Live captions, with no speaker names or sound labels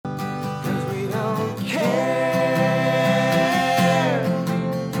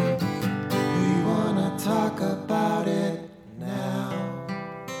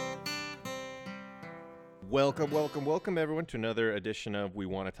Welcome, everyone, to another edition of We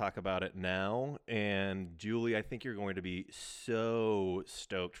Want to Talk About It Now. And Julie, I think you're going to be so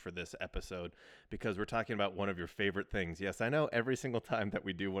stoked for this episode because we're talking about one of your favorite things. Yes, I know every single time that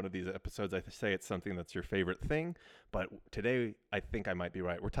we do one of these episodes, I say it's something that's your favorite thing. But today, I think I might be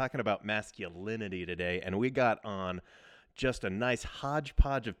right. We're talking about masculinity today, and we got on just a nice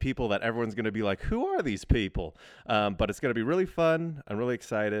hodgepodge of people that everyone's going to be like, who are these people? But it's going to be really fun. I'm really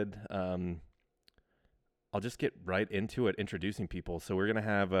excited. I'll just get right into it, introducing people. So we're going to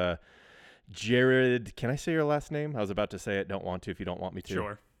have Jared. Can I say your last name? I was about to say it. Don't want to if you don't want me to.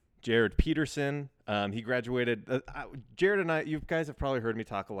 Sure. Jared Peterson. He graduated. Jared and I, you guys have probably heard me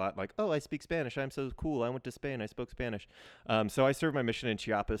talk a lot like, oh, I speak Spanish. I'm so cool. I went to Spain. I spoke Spanish. So I served my mission in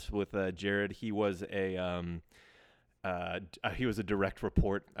Chiapas with Jared. He was a direct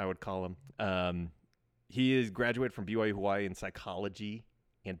report, I would call him. He is graduated from BYU Hawaii in psychology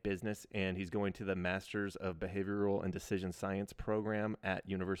and business, and he's going to the Masters of Behavioral and Decision Science program at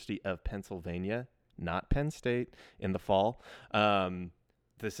University of Pennsylvania, not Penn State, in the fall.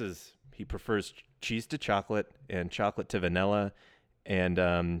 He prefers cheese to chocolate and chocolate to vanilla.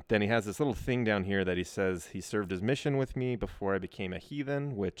 And then he has this little thing down here that he says he served his mission with me before I became a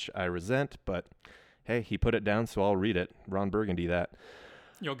heathen, which I resent, but hey, he put it down, so I'll read it. Ron Burgundy, that.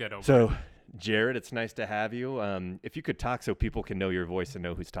 You'll get over it. So, Jared, it's nice to have you. If you could talk so people can know your voice and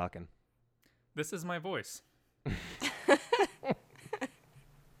know who's talking. This is my voice.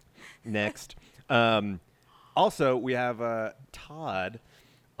 Next. Also, we have Todd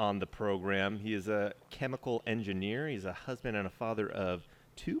on the program. He is a chemical engineer. He's a husband and a father of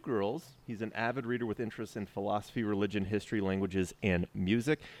 2 girls. He's an avid reader with interests in philosophy, religion, history, languages, and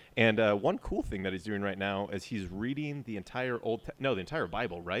music. And one cool thing that he's doing right now is he's reading the entire the entire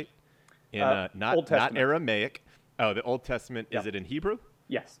Bible, right? In not Aramaic. Oh, the Old Testament. Yep. Is it in Hebrew?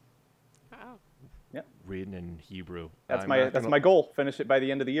 Yes. Wow. Yep. Reading in Hebrew. That's my goal. Finish it by the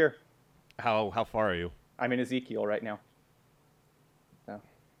end of the year. How far are you? I'm in Ezekiel right now. So,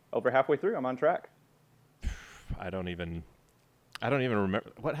 over halfway through. I'm on track. I don't even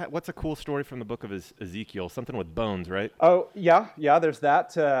remember. What's a cool story from the book of Ezekiel? Something with bones, right? Oh, yeah, there's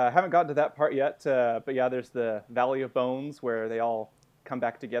that. I haven't gotten to that part yet, but yeah, there's the Valley of Bones where they all come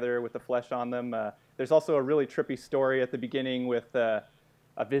back together with the flesh on them. There's also a really trippy story at the beginning with a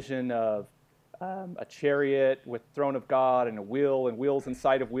vision of a chariot with throne of God and a wheel and wheels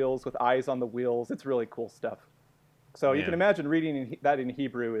inside of wheels with eyes on the wheels. It's really cool stuff. So you can imagine reading that in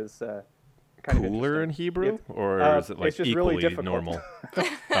Hebrew is kind of cooler in Hebrew, or is it like it's just equally really difficult. normal?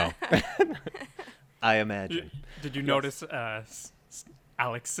 Oh. I imagine. Did you notice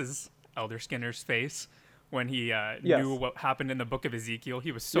Alex's Elder Skinner's face when he knew what happened in the book of Ezekiel?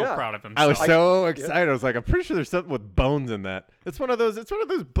 He was so proud of himself. I was so excited. I was like, I'm pretty sure there's something with bones in that. It's one of those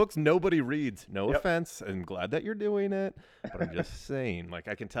books nobody reads. No offense. I'm glad that you're doing it, but I'm just saying, like,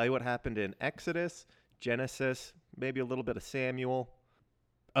 I can tell you what happened in Exodus, Genesis, maybe a little bit of Samuel.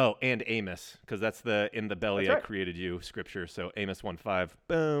 Oh, and Amos, because that's the in the belly I created you scripture. So Amos 1:5.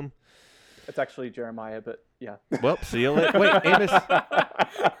 Boom. It's actually Jeremiah, but yeah. Well, see you later. Wait, Amos.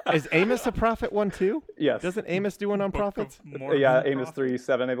 Is Amos a prophet one too? Yes. Doesn't Amos do one on prophets? Yeah, Amos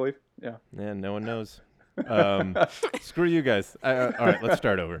 3:7, I believe. Yeah. Yeah, no one knows. Screw you guys. All right, let's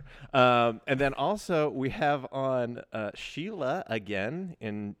start over. And then also we have on Sheila again,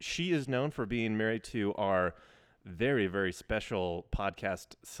 and she is known for being married to our very, very special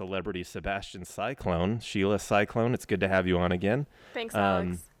podcast celebrity, Sebastian Cyclone. Sheila Cyclone, it's good to have you on again. Thanks,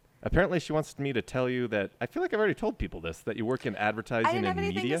 Alex. Apparently she wants me to tell you that, I feel like I've already told people this, that you work in advertising and media. I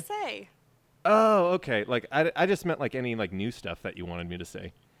didn't have anything to say. Oh, okay. Like, I just meant like any like new stuff that you wanted me to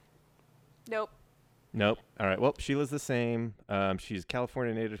say. Nope. All right. Well, Sheila's the same. She's a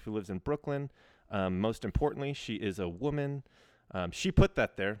California native who lives in Brooklyn. Most importantly, she is a woman. She put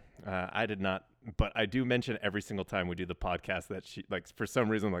that there. I did not, but I do mention every single time we do the podcast that she, like, for some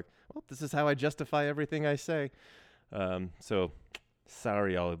reason, like, well, this is how I justify everything I say. So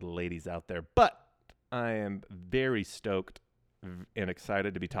sorry, all the ladies out there, but I am very stoked and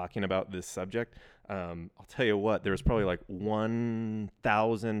excited to be talking about this subject. I'll tell you what, there was probably like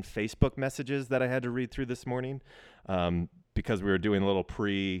 1,000 Facebook messages that I had to read through this morning because we were doing a little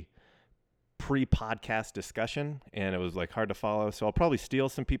pre-podcast discussion, and it was like hard to follow. So I'll probably steal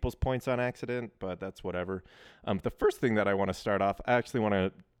some people's points on accident, but that's whatever. The first thing that I want to start off, I actually want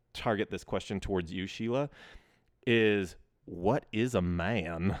to target this question towards you, Sheila, is what is a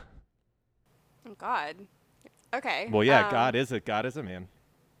man? Oh, God. Okay. Well, yeah, God is a man.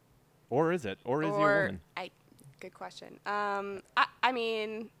 Or is it? Or is he a woman? Good question. I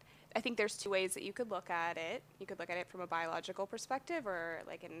mean, I think there's two ways that you could look at it. You could look at it from a biological perspective or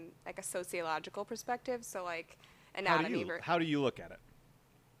like a sociological perspective. So like anatomy. How do you look at it?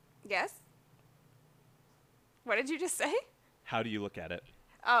 Yes. What did you just say? How do you look at it?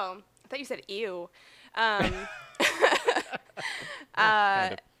 Oh, I thought you said ew. Kind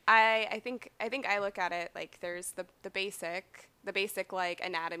of. I think I look at it like there's the basic like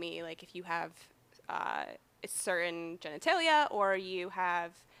anatomy, like if you have a certain genitalia or you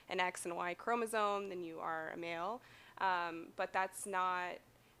have an X and Y chromosome, then you are a male. But that's not,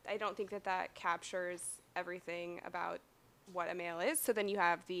 I don't think that captures everything about what a male is. So then you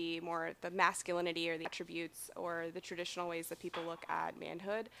have the masculinity or the attributes or the traditional ways that people look at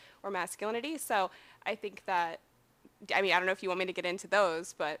manhood or masculinity. So I think that, I mean, I don't know if you want me to get into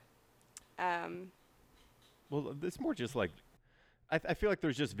those, but. Well, it's more just like, I feel like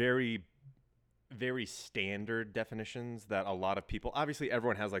there's just very, very standard definitions that a lot of people, obviously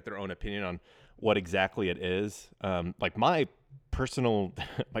everyone has like their own opinion on what exactly it is. Like my personal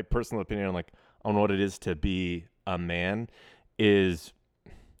opinion on what it is to be a man is,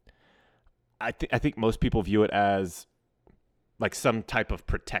 I think most people view it as like some type of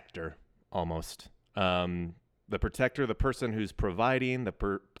protector almost. The protector, the person who's providing, the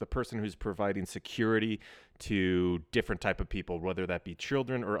person who's providing security to different type of people, whether that be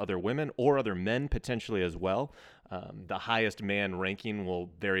children or other women or other men potentially as well. The highest man ranking will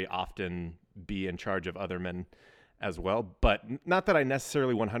very often be in charge of other men as well. But not that I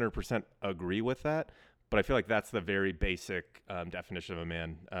necessarily 100% agree with that, but I feel like that's the very basic definition of a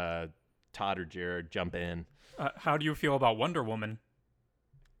man. Todd or Jared, jump in. How do you feel about Wonder Woman?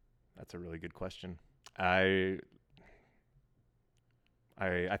 That's a really good question. I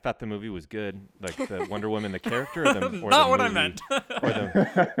thought the movie was good, like the Wonder Woman, the character, or not what movie, I meant.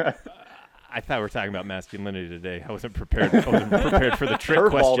 I thought we were talking about masculinity today. I wasn't prepared. For the trick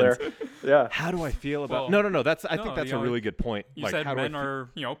questions. There. Yeah. How do I feel about? No. I think that's a really good point. You said men are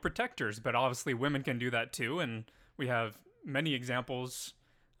protectors, but obviously women can do that too, and we have many examples.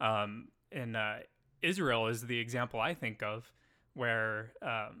 In Israel is the example I think of, where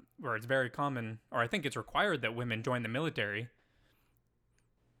it's very common, or I think it's required that women join the military.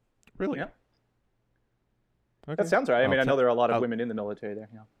 Really? Yeah. Okay. That sounds right. I mean, I know there are a lot of women in the military there.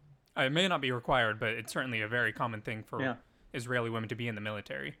 Yeah. It may not be required, but it's certainly a very common thing for Israeli women to be in the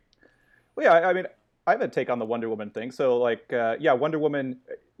military. Well, yeah, I mean, I have a take on the Wonder Woman thing. So, like, Wonder Woman,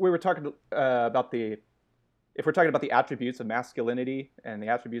 we were talking about if we're talking about the attributes of masculinity and the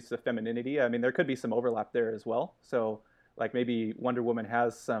attributes of femininity, I mean, there could be some overlap there as well. So, like, maybe Wonder Woman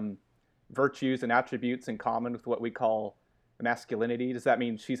has some virtues and attributes in common with what we call masculinity. Does that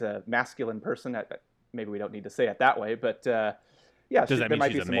mean she's a masculine person? Maybe we don't need to say it that way, but there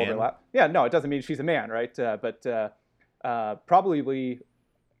might be some overlap. Yeah, no, it doesn't mean she's a man, right? But probably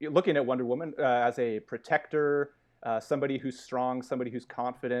looking at Wonder Woman as a protector, somebody who's strong, somebody who's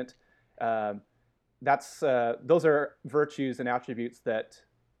confident. Those are virtues and attributes that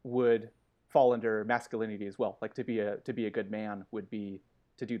would fall under masculinity as well. Like to be a good man would be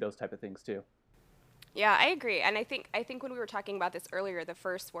to do those type of things too. Yeah, I agree. And I think when we were talking about this earlier, the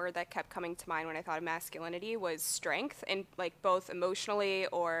first word that kept coming to mind when I thought of masculinity was strength, and like both emotionally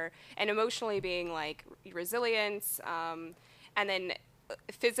being like resilience, and then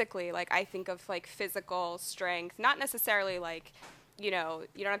physically, like I think of like physical strength, not necessarily like, you don't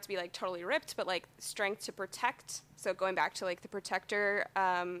have to be like totally ripped, but like strength to protect. So going back to like the protector,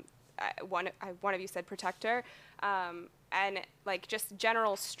 one of you said protector, and like just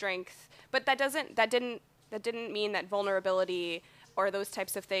general strength. But that didn't mean that vulnerability or those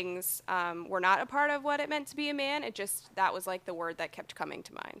types of things were not a part of what it meant to be a man. That was like the word that kept coming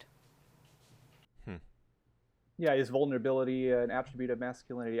to mind. Yeah, is vulnerability an attribute of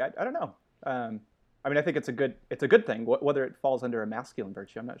masculinity? I don't know. I mean, I think it's a good thing. Whether it falls under a masculine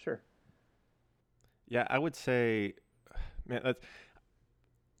virtue, I'm not sure. Yeah, I would say, man,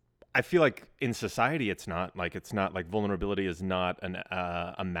 I feel like in society, it's not like vulnerability is not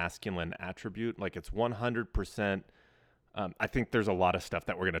a masculine attribute. Like it's 100%. I think there's a lot of stuff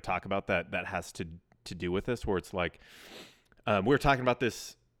that we're going to talk about that has to do with this, where it's like, we were talking about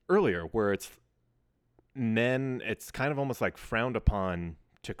this earlier, where it's men, it's kind of almost like frowned upon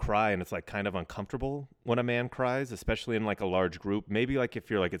to cry, and it's like kind of uncomfortable when a man cries, especially in like a large group. Maybe like if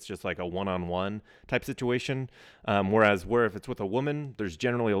you're like it's just like a one-on-one type situation, whereas if it's with a woman, there's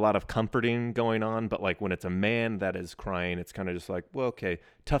generally a lot of comforting going on. But like when it's a man that is crying, it's kind of just like, well, okay,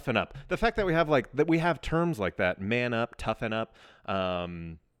 toughen up. The fact that we have terms like that, man up, toughen up. I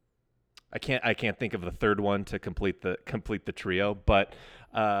can't think of the third one to complete the trio, but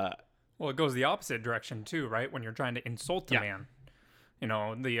well, it goes the opposite direction too, right? When you're trying to insult a man.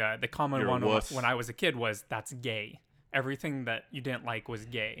 The common You're a one wuss. when I was a kid was that's gay. Everything that you didn't like was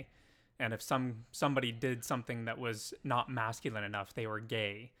gay. And if somebody did something that was not masculine enough, they were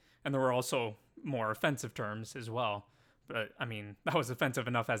gay. And there were also more offensive terms as well. But I mean, that was offensive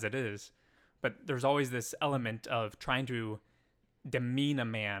enough as it is. But there's always this element of trying to demean a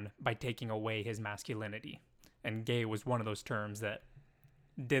man by taking away his masculinity. And gay was one of those terms that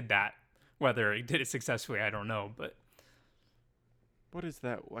did that. Whether it did it successfully, I don't know. But What is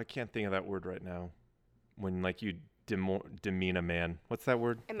that? I can't think of that word right now. When like you demean a man. What's that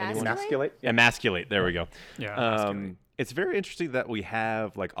word? Anyone? Emasculate. Yeah. Emasculate. There we go. yeah, masculinity. It's very interesting that we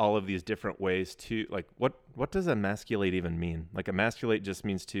have like all of these different ways to like what does emasculate even mean? Like emasculate just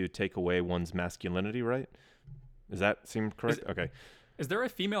means to take away one's masculinity, right? Does that seem correct? Okay. Is there a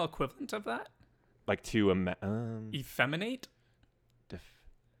female equivalent of that? Like to Effeminate?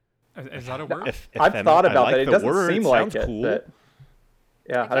 Is that a word? I've thought about like that. It the doesn't word. seem like Sounds it. cool. But,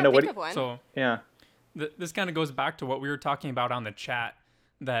 yeah, I I don't know can't what. think of one. So Yeah. this kind of goes back to what we were talking about on the chat,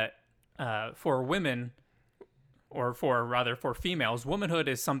 that for women, or for females, womanhood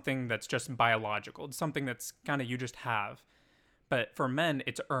is something that's just biological. It's something that's kind of you just have. But for men,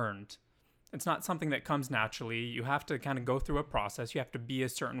 it's earned. It's not something that comes naturally. You have to kind of go through a process. You have to be a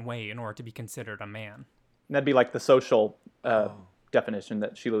certain way in order to be considered a man. And that'd be like the social definition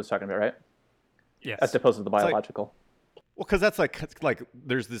that Sheila was talking about, right? Yes. As opposed to the like- biological. Well, because that's like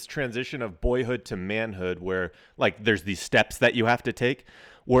there's this transition of boyhood to manhood where like there's these steps that you have to take.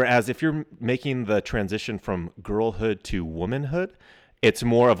 Whereas if you're making the transition from girlhood to womanhood, it's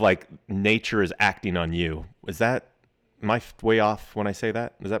more of like nature is acting on you. Am I way off when I say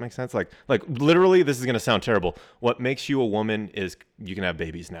that? Does that make sense? Like literally, this is gonna sound terrible. What makes you a woman is you can have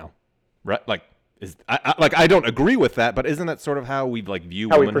babies now, right? Like I don't agree with that, but isn't that sort of how we like view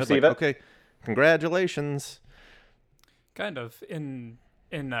How we womanhood? perceive Like, it? okay, congratulations. Kind of. In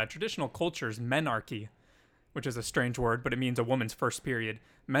traditional cultures, menarche, which is a strange word, but it means a woman's first period.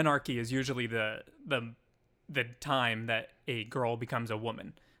 Menarche is usually the time that a girl becomes a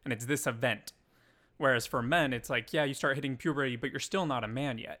woman, and it's this event. Whereas for men, it's like, yeah, you start hitting puberty, but you're still not a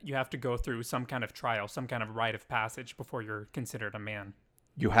man yet. You have to go through some kind of trial, some kind of rite of passage before you're considered a man.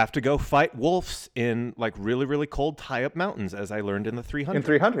 You have to go fight wolves in like really, really cold tie-up mountains, as I learned in the 300. In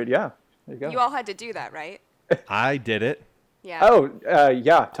 300, yeah. There you go. You all had to do that, right? I did it. Yeah. Oh,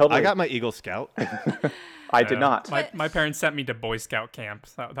 yeah, totally. I got my Eagle Scout. I did not. My parents sent me to Boy Scout camp.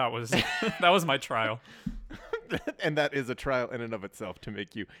 That was that was my trial. And that is a trial in and of itself to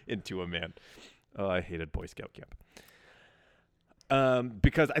make you into a man. Oh, I hated Boy Scout camp.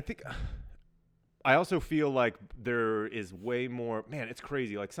 Because I also feel like there is way more, man, it's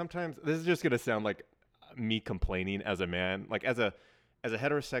crazy. Like sometimes this is just going to sound like me complaining as a man, like as a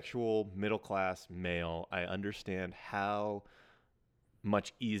heterosexual middle-class male, I understand how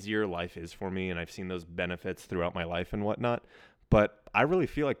much easier life is for me. And I've seen those benefits throughout my life and whatnot. But I really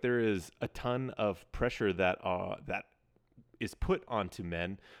feel like there is a ton of pressure that is put onto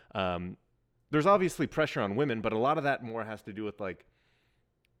men. There's obviously pressure on women, but a lot of that more has to do with like,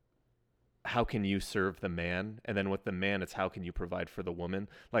 how can you serve the man? And then with the man, it's how can you provide for the woman?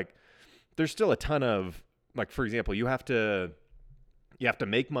 Like, there's still a ton of, like, for example, you have to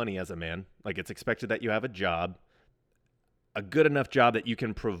make money as a man. Like, it's expected that you have a job, a good enough job that you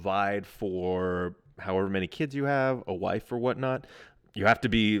can provide for however many kids you have, a wife or whatnot. You have to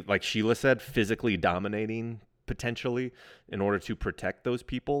be, like Sheila said, physically dominating potentially in order to protect those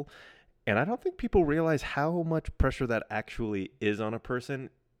people. And I don't think people realize how much pressure that actually is on a person.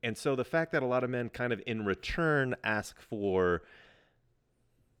 And so the fact that a lot of men kind of in return ask for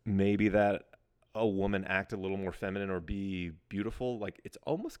maybe that a woman act a little more feminine or be beautiful, like it's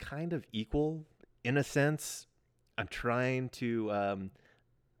almost kind of equal in a sense. I'm trying to, I'm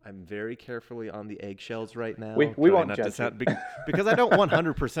very carefully on the eggshells right now. We trying won't not to judge sound, you. because I don't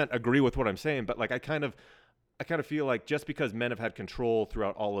 100% agree with what I'm saying, but like I kind of feel like just because men have had control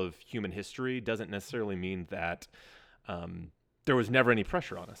throughout all of human history doesn't necessarily mean that there was never any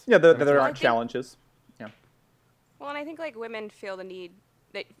pressure on us. Yeah, there Well, I aren't think- challenges. Yeah. Well, and I think like women feel the need,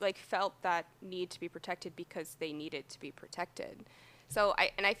 they like felt that need to be protected because they needed to be protected. So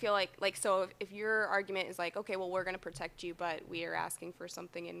I feel like so if your argument is like, okay, well, we're going to protect you, but we are asking for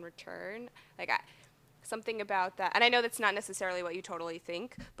something in return, like something about that. And I know that's not necessarily what you totally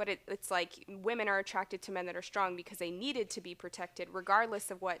think, but it's like women are attracted to men that are strong because they needed to be protected regardless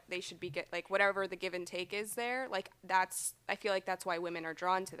of what they should be like whatever the give and take is there. Like I feel like that's why women are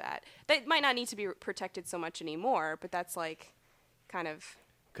drawn to that. They might not need to be protected so much anymore, but that's like kind of.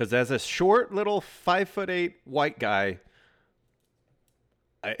 Because as a short little 5'8" white guy,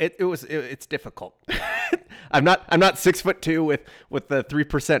 it's difficult. I'm not 6'2" with the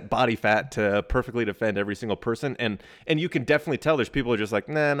 3% body fat to perfectly defend every single person. And you can definitely tell there's people who are just like,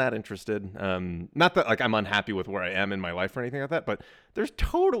 nah, not interested. Not that like I'm unhappy with where I am in my life or anything like that, but there's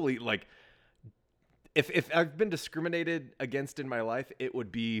totally like, if I've been discriminated against in my life, it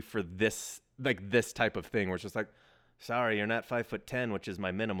would be for this type of thing where it's just like, sorry, you're not 5'10", which is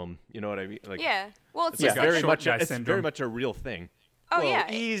my minimum. You know what I mean? Like, Yeah. Well, it's it's just very much guy it's syndrome. very much a real thing. Oh, Whoa,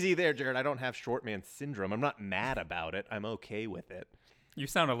 yeah. easy there, Jared. I don't have short man syndrome. I'm not mad about it. I'm okay with it. You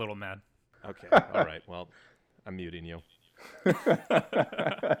sound a little mad. Okay. All right. Well, I'm muting you.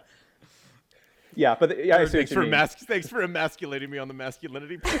 Yeah, but I see what Thanks you for mean. thanks for emasculating me on the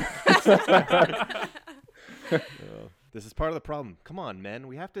masculinity. This is part of the problem. Come on, men.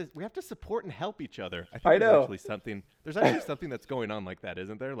 We have to support and help each other. I think I know. there's actually something that's going on like that,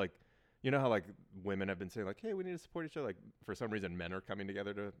 isn't there? Like, you know how like women have been saying like, hey, we need to support each other. Like for some reason, men are coming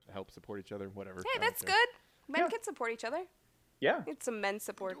together to help support each other. Whatever. Hey, I don't that's care. good. Men Yeah. can support each other. Yeah. It's some men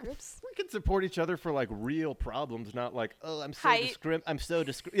support groups. We can support each other for like real problems, not like, oh, I'm so Height.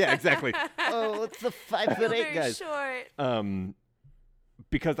 Yeah, exactly. Oh, it's the 5'8" Very guys. short.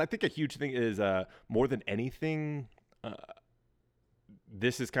 Because I think a huge thing is more than anything,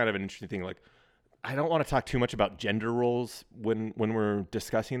 this is kind of an interesting thing. Like, I don't want to talk too much about gender roles when we're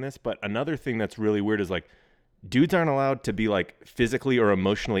discussing this, but another thing that's really weird is like, dudes aren't allowed to be like physically or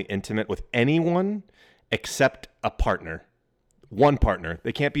emotionally intimate with anyone except a partner. One partner.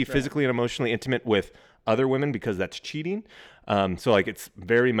 They can't be physically and emotionally intimate with other women because that's cheating. So like it's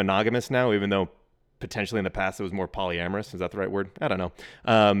very monogamous now, even though potentially in the past it was more polyamorous. Is that the right word? I don't know.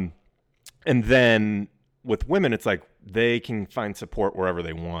 And then with women, it's like they can find support wherever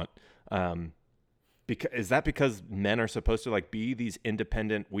they want. Is that because men are supposed to like be these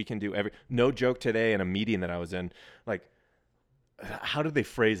independent, we can do no joke today in a meeting that I was in, like, how did they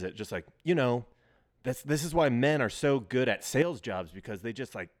phrase it? Just like, you know, this is why men are so good at sales jobs, because they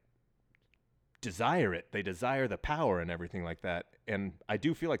just like desire it. They desire the power and everything like that. And I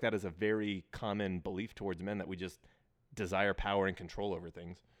do feel like that is a very common belief towards men, that we just desire power and control over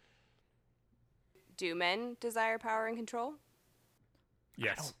things. Do men desire power and control?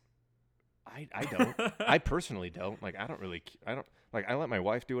 Yes. I don't. I personally don't. Like, I don't, I let my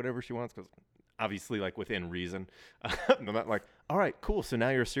wife do whatever she wants, because obviously, like, within reason. I'm not like, all right, cool, so now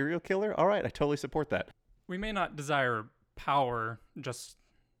you're a serial killer? All right, I totally support that. We may not desire power just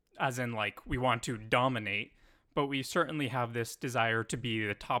as in like we want to dominate, but we certainly have this desire to be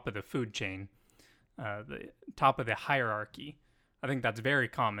the top of the food chain, the top of the hierarchy. I think that's very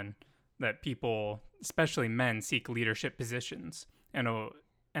common that people, especially men, seek leadership positions,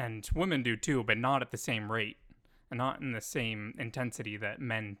 and women do too, but not at the same rate and not in the same intensity that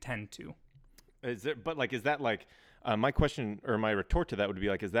men tend to. Is that like my question or my retort to that would be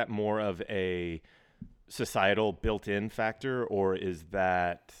like, is that more of a societal built-in factor, or is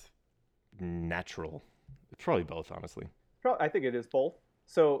that natural? It's probably both, honestly. I think it is both.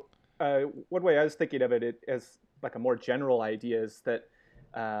 So one way I was thinking of it as like a more general idea is that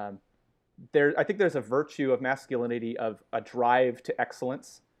I think there's a virtue of masculinity, of a drive to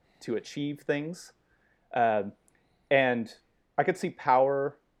excellence, to achieve things. And I could see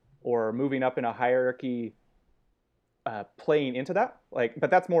power or moving up in a hierarchy playing into that. But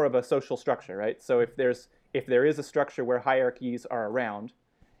that's more of a social structure, right? So if there is a structure where hierarchies are around,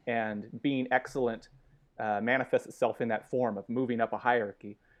 and being excellent manifests itself in that form of moving up a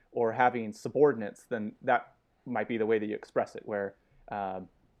hierarchy or having subordinates, then that might be the way that you express it, where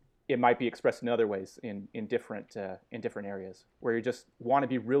it might be expressed in other ways in different areas where you just want to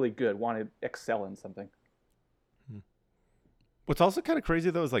be really good, want to excel in something. What's also kind of crazy,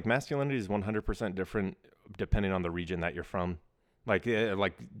 though, is like masculinity is 100% different depending on the region that you're from. Like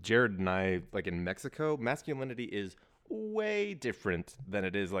Jared and I, like in Mexico, masculinity is way different than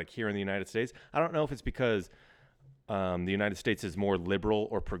it is like here in the United States. I don't know if it's because the United States is more liberal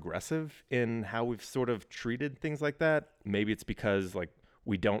or progressive in how we've sort of treated things like that. Maybe it's because like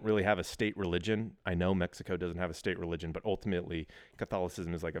we don't really have a state religion. I know Mexico doesn't have a state religion, but ultimately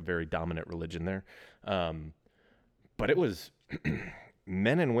Catholicism is like a very dominant religion there. But it was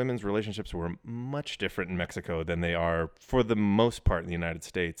men and women's relationships were much different in Mexico than they are for the most part in the United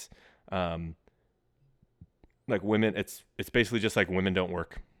States. Like women, it's basically just like women don't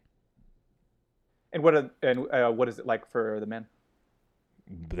work. And what is it like for the men?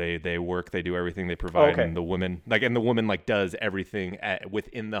 They work, they do everything, they provide, okay. and the woman does everything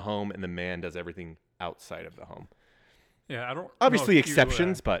within the home, and the man does everything outside of the home. Yeah, I don't. Obviously know if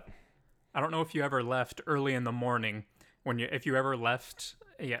exceptions, but I don't know if you ever left early in the morning if you ever left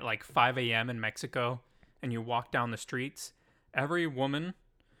at like 5 a.m. in Mexico and you walk down the streets, every woman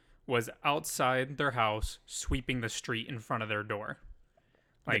was outside their house sweeping the street in front of their door.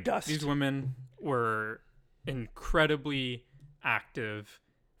 Like, dust. these women were incredibly active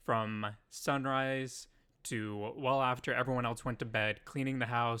from sunrise to well after everyone else went to bed, cleaning the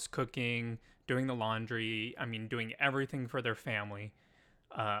house, cooking, doing the laundry. I mean, doing everything for their family.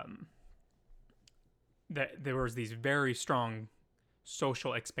 That there was these very strong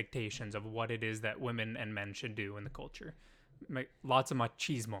social expectations of what it is that women and men should do in the culture. Lots of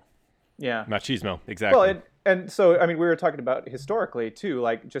machismo. Yeah. Machismo, exactly. Well, and so, I mean, we were talking about historically, too,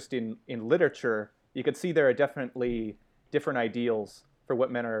 like just in literature, you could see there are definitely different ideals for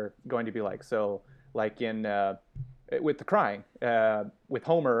what men are going to be like. So, like with the crying, with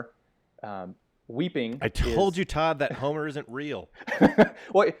Homer, weeping. I told you, Todd, that Homer isn't real.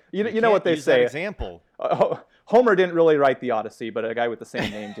 Well, you know what they use say. That example. Homer didn't really write the Odyssey, but a guy with the same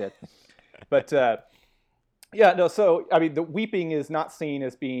name did. But yeah, no. So I mean, the weeping is not seen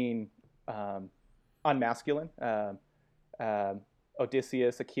as being unmasculine.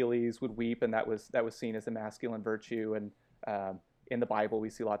 Odysseus, Achilles would weep, and that was seen as a masculine virtue. And in the Bible, we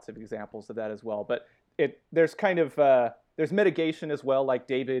see lots of examples of that as well. But there's kind of there's mitigation as well, like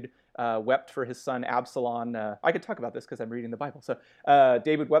David wept for his son Absalom. I could talk about this because I'm reading the Bible. So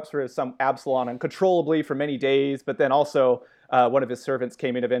David wept for his son Absalom uncontrollably for many days, but then also one of his servants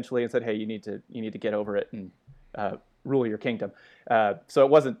came in eventually and said, "Hey, you need to get over it and rule your kingdom." So it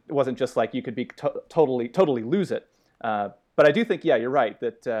wasn't just like you could be totally lose it. But I do think, yeah, you're right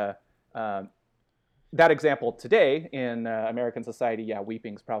that that example today in American society, yeah,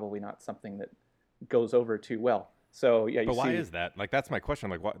 weeping's probably not something that goes over too well. So yeah, but why is that? Like, that's my question.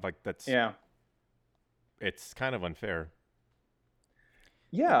 Like, what? Like, that's it's kind of unfair.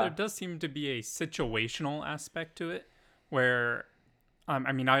 Yeah, there does seem to be a situational aspect to it, where,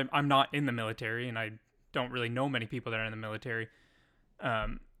 I mean, I'm not in the military, and I don't really know many people that are in the military,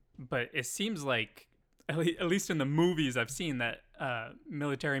 but it seems like, at least in the movies I've seen, that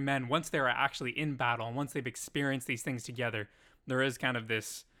military men, once they're actually in battle and once they've experienced these things together, there is kind of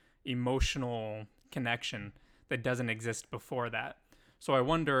this emotional connection that doesn't exist before that. So I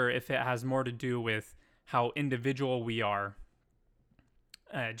wonder if it has more to do with how individual we are,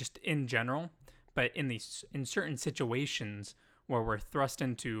 just in general, but in certain situations where we're thrust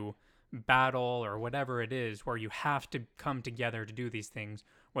into battle or whatever it is, where you have to come together to do these things,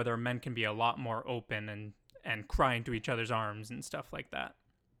 whether men can be a lot more open and cry into each other's arms and stuff like that.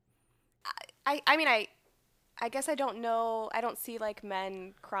 I mean, I guess I don't know. I don't see like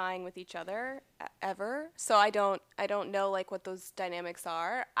men crying with each other ever. So I don't know like what those dynamics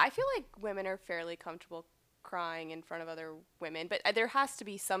are. I feel like women are fairly comfortable crying in front of other women, but there has to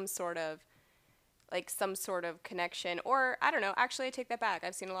be some sort of connection, or I don't know. Actually, I take that back.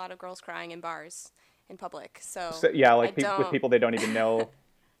 I've seen a lot of girls crying in bars in public. So yeah, like with people they don't even know.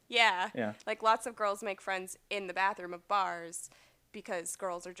 Yeah. Yeah. Like lots of girls make friends in the bathroom of bars because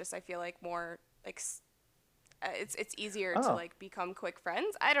girls are just, I feel like, more like it's easier to like become quick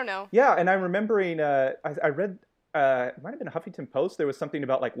friends. I don't know. Yeah, and I'm remembering I read it might have been a Huffington Post. There was something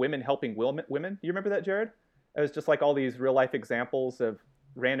about like women helping women. You remember that, Jared? It was just like all these real life examples of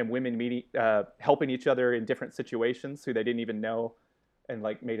random women meeting helping each other in different situations who they didn't even know, and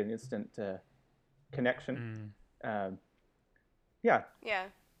like made an instant connection. Yeah. Yeah.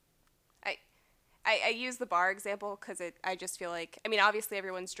 I use the bar example because I just feel like, I mean, obviously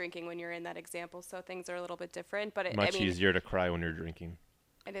everyone's drinking when you're in that example, so things are a little bit different. But much easier to cry when you're drinking.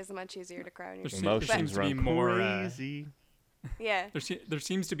 It is much easier to cry when you're drinking. Emotions run crazy. Yeah. There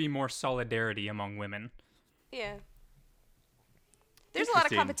seems to be more solidarity among women. Yeah. There's a lot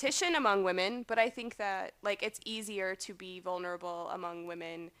of competition among women, but I think that like it's easier to be vulnerable among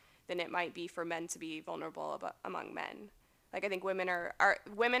women than it might be for men to be vulnerable among men. Like I think women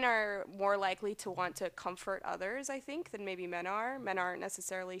are more likely to want to comfort others, I think, than maybe men are. Men aren't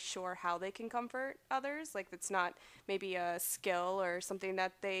necessarily sure how they can comfort others. Like it's not maybe a skill or something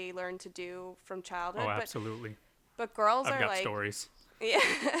that they learn to do from childhood. Oh, absolutely. But girls I've are got like stories. Yeah.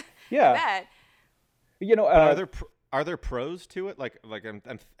 Yeah. I bet. You know, are there pros to it? Like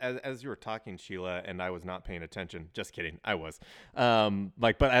as you were talking, Sheila, and I was not paying attention. Just kidding, I was.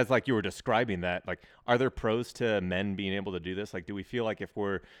 But as like you were describing that, like, are there pros to men being able to do this? Like, do we feel like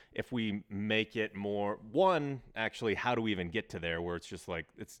if we make it more actually, how do we even get to there? Where it's just like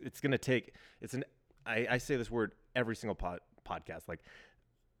it's gonna take. I say this word every single podcast. Like,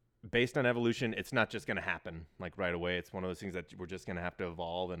 based on evolution, it's not just gonna happen like right away. It's one of those things that we're just gonna have to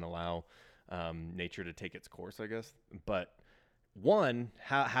evolve and allow nature to take its course, I guess. But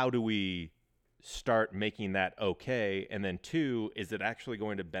how do we start making that okay? And then two, is it actually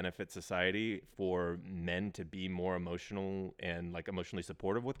going to benefit society for men to be more emotional and like emotionally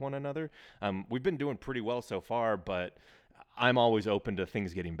supportive with one another? We've been doing pretty well so far, but I'm always open to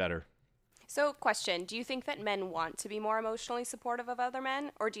things getting better. So, question: do you think that men want to be more emotionally supportive of other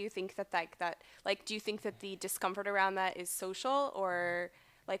men, or do you think that do you think that the discomfort around that is social, or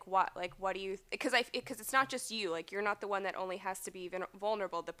what do you? Because it's not just you. Like, you're not the one that only has to be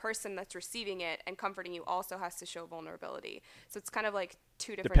vulnerable. The person that's receiving it and comforting you also has to show vulnerability. So it's kind of like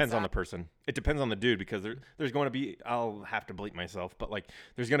two different. Depends on the person. It depends on the dude, because there's going to be, I'll have to bleep myself, but like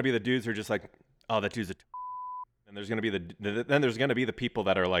there's going to be the dudes who are just like, oh, that dude's a, and there's going to be then there's going to be the people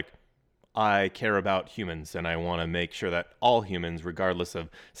that are like, I care about humans and I want to make sure that all humans, regardless of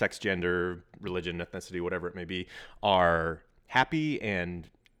sex, gender, religion, ethnicity, whatever it may be, are happy and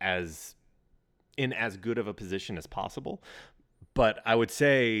in as good of a position as possible. But I would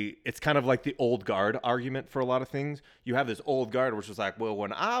say it's kind of like the old guard argument for a lot of things. You have this old guard, which was like, well,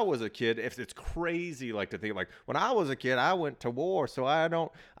 when I was a kid, if it's crazy, like to think like when I was a kid, I went to war. So I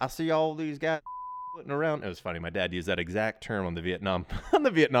see all these guys putting around. It was funny. My dad used that exact term on the Vietnam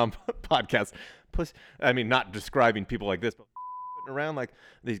podcast. Plus, I mean, not describing people like this, but putting around like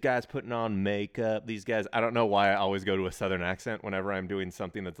these guys putting on makeup. These guys, I don't know why I always go to a Southern accent whenever I'm doing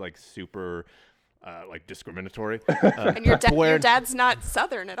something that's like super like discriminatory. And your dad's not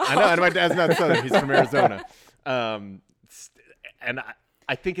Southern at all. I know, and my dad's not Southern. He's from Arizona. And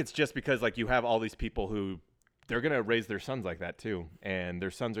I think it's just because like you have all these people who they're going to raise their sons like that too. And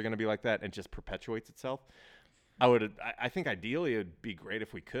their sons are going to be like that, and it just perpetuates itself. I think ideally it would be great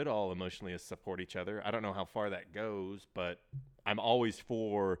if we could all emotionally support each other. I don't know how far that goes, but I'm always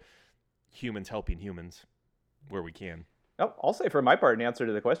for humans helping humans where we can. I'll say for my part, in answer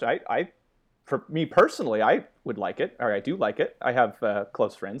to the question, for me personally, I would like it, or I do like it. I have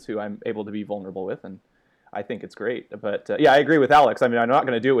close friends who I'm able to be vulnerable with, and I think it's great. But yeah, I agree with Alex. I mean, I'm not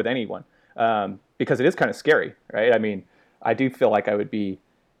going to do it with anyone. Because it is kind of scary, right? I mean, I do feel like I would be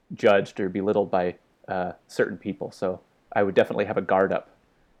judged or belittled by certain people, so I would definitely have a guard up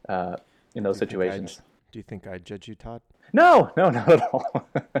in those situations. Do you think I'd judge you, Todd? No, not at all.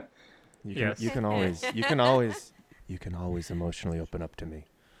 You can always emotionally open up to me.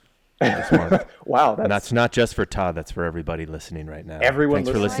 Wow, that's not just for Todd. That's for everybody listening right now. Everyone,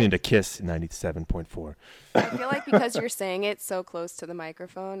 thanks for listening to Kiss 97.4. I feel like because you're saying it so close to the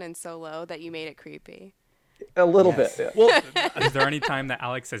microphone and so low that you made it creepy. A little bit. Yeah. Well, is there any time that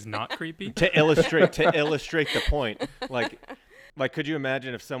Alex is not creepy? To illustrate the point, like, could you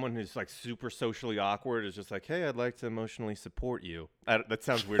imagine if someone who's like super socially awkward is just like, "Hey, I'd like to emotionally support you." That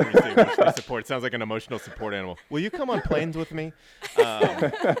sounds weird when you say emotionally support. It sounds like an emotional support animal. Will you come on planes with me?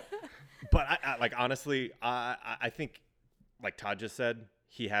 But I like honestly, I think, like Todd just said,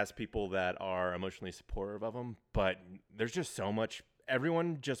 he has people that are emotionally supportive of him. But there's just so much.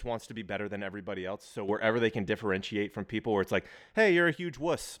 Everyone just wants to be better than everybody else. So wherever they can differentiate from people, where it's like, "Hey, you're a huge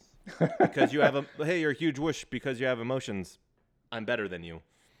wuss because you have you're a huge wuss because you have emotions. I'm better than you."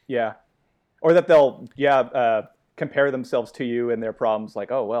 Yeah, or that they'll compare themselves to you and their problems.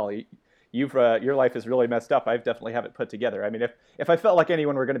 Like, oh well, your life is really messed up. I definitely have it put together. I mean, if I felt like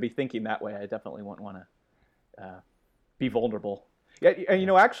anyone were going to be thinking that way, I definitely wouldn't want to be vulnerable. Yeah, and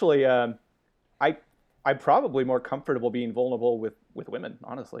actually, I'm probably more comfortable being vulnerable with women.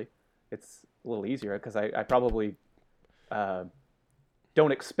 Honestly, it's a little easier because I probably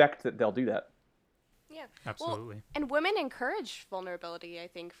don't expect that they'll do that. Yeah, absolutely. Well, and women encourage vulnerability, I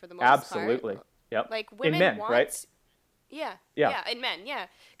think, for the most absolutely. part. Yep. Like women in men, want, right? Yeah, in men,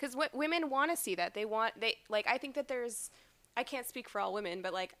 because women want to see that. I think that I can't speak for all women,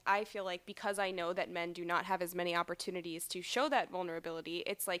 but like I feel like because I know that men do not have as many opportunities to show that vulnerability,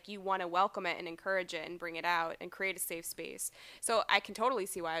 it's like you want to welcome it and encourage it and bring it out and create a safe space. So I can totally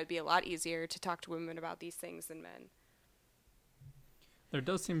see why it would be a lot easier to talk to women about these things than men. There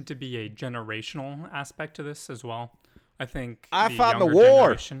does seem to be a generational aspect to this as well. I think I fought in the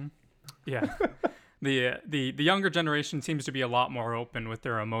war. Yeah. The younger generation seems to be a lot more open with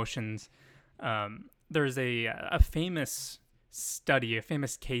their emotions. There's a famous study, a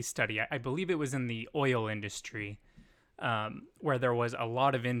famous case study. I believe it was in the oil industry, where there was a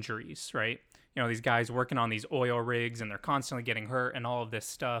lot of injuries, right? These guys working on these oil rigs and they're constantly getting hurt and all of this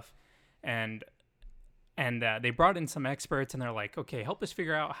stuff. And they brought in some experts and they're like, okay, help us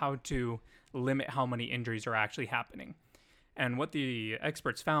figure out how to limit how many injuries are actually happening. And what the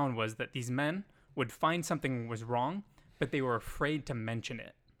experts found was that these men would find something was wrong, but they were afraid to mention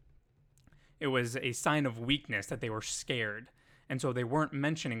it. It was a sign of weakness that they were scared. And so they weren't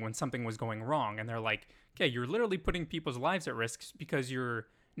mentioning when something was going wrong. And they're like, okay, you're literally putting people's lives at risk because you're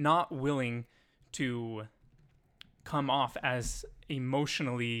not willing to come off as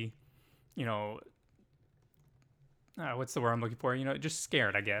emotionally, what's the word I'm looking for? Just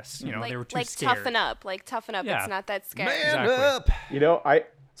scared, I guess. They were too scared. Toughen up. Like, toughen up. Yeah. It's not that scary. Man Exactly. up.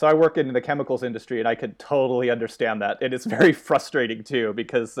 I work in the chemicals industry, and I could totally understand that. And it's very frustrating too,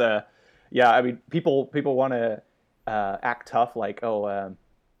 because people want to act tough, like, don't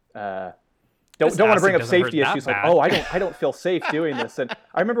want to bring up safety issues, like, I don't feel safe doing this. And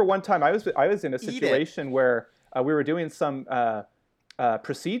I remember one time I was in a situation where we were doing some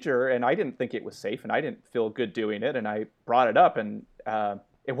procedure, and I didn't think it was safe, and I didn't feel good doing it, and I brought it up, and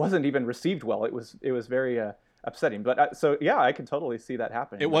it wasn't even received well. It was very upsetting. But I can totally see that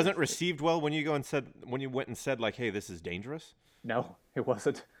happening. It wasn't received well when you went and said like, hey, this is dangerous? No, it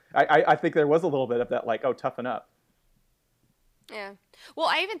wasn't. I think there was a little bit of that, like, oh, toughen up. Yeah. Well,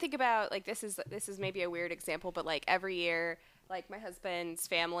 I even think about, like, this is maybe a weird example, but like every year, like, my husband's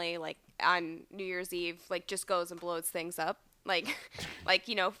family, like, on New Year's Eve, like, just goes and blows things up. Like,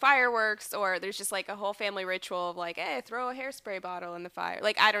 fireworks, or there's just like a whole family ritual of like, hey, throw a hairspray bottle in the fire.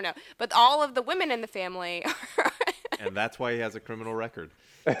 Like, I don't know. But all of the women in the family are And that's why he has a criminal record.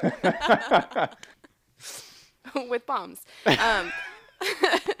 with bombs.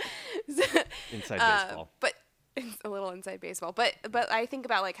 Inside baseball. But it's a little inside baseball. But I think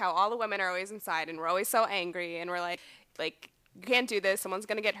about like how all the women are always inside, and we're always so angry, and we're like you can't do this, someone's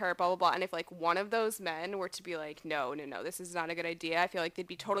gonna get hurt, blah blah blah. And if like one of those men were to be like, no, this is not a good idea, I feel like they'd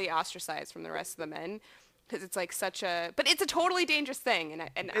be totally ostracized from the rest of the men, because it's like but it's a totally dangerous thing,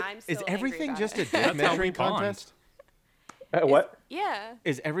 and I'm still Is everything angry about just a it. dick That's how we measuring bond. contest? What? Yeah.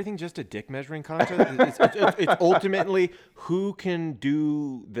 Is everything just a dick measuring contest? It's ultimately who can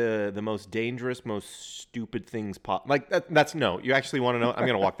do the most dangerous, most stupid things. That's no. You actually want to know? I'm going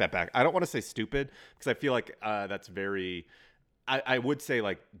to walk that back. I don't want to say stupid, because I feel like that's very. I would say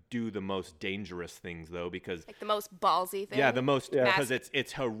like do the most dangerous things though, because Like the most ballsy thing. the most, Yeah. because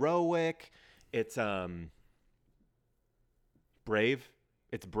it's heroic. It's brave.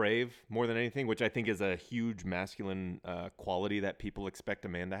 It's brave more than anything, which I think is a huge masculine quality that people expect a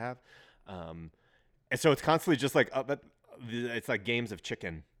man to have. And so it's constantly just like it's like games of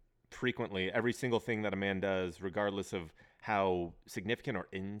chicken. Frequently, every single thing that a man does, regardless of how significant or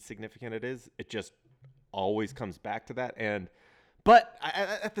insignificant it is, it just always comes back to that. But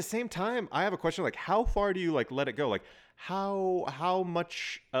at the same time, I have a question: like, how far do you like let it go? Like, how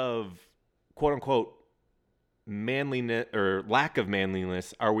much of quote unquote manliness or lack of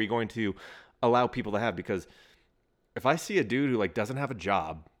manliness are we going to allow people to have? Because if I see a dude who like doesn't have a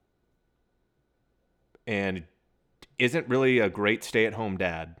job and isn't really a great stay-at-home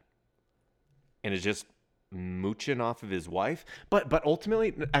dad and is just mooching off of his wife, but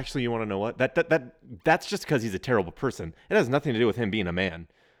ultimately, actually, you want to know what? That's just because he's a terrible person. It has nothing to do with him being a man.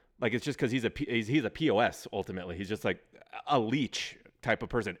 Like, it's just because he's a POS. Ultimately, he's just like a leech type of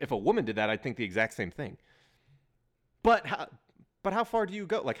person. If a woman did that, I'd think the exact same thing. But how far do you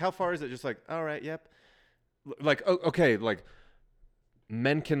go? Like, how far is it just like, all right, yep. Like, okay, like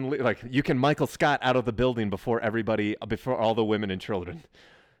men can, like, you can Michael Scott out of the building before all the women and children.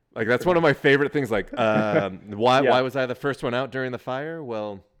 Like, that's one of my favorite things. Like, why was I the first one out during the fire?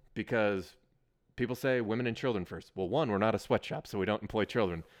 Well, because people say women and children first. Well, one, we're not a sweatshop, so we don't employ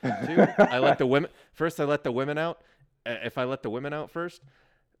children. Two, I let the women out. If I let the women out first,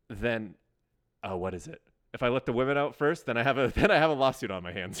 then, what is it? If I let the women out first, then I have a lawsuit on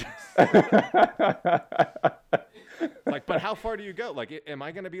my hands. Like, but how far do you go? Like, am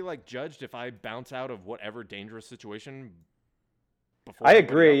I going to be like judged if I bounce out of whatever dangerous situation? Before I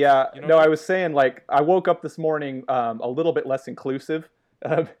agree. Yeah. You know No, what I I was saying, like, I woke up this morning a little bit less inclusive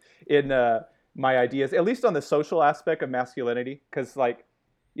in my ideas, at least on the social aspect of masculinity. Because like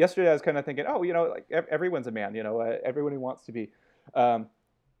yesterday, I was kind of thinking, like everyone's a man. Everyone who wants to be. And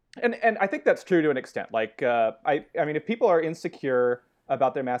I think that's true to an extent. Like, I mean, if people are insecure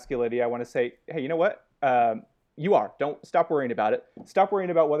about their masculinity, I want to say, hey, you know what? You are. Don't stop worrying about it. Stop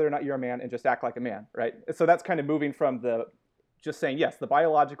worrying about whether or not you're a man, and just act like a man, right? So that's kind of moving from just saying, yes, the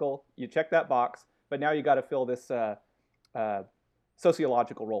biological, you check that box, but now you got to fill this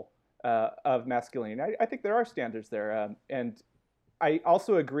sociological role of masculinity. I think there are standards there. And I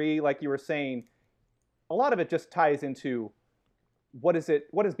also agree, like you were saying, a lot of it just ties into what is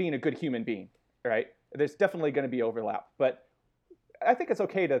being a good human being, right? There's definitely going to be overlap, but I think it's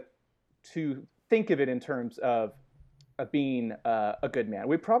okay to think of it in terms of being a good man.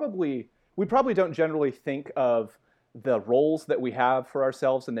 We probably don't generally think of the roles that we have for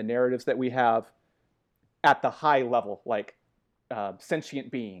ourselves and the narratives that we have at the high level, like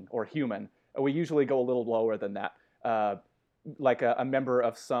sentient being or human. We usually go a little lower than that, like a member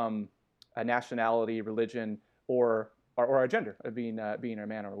of some a nationality, religion, or a gender of being a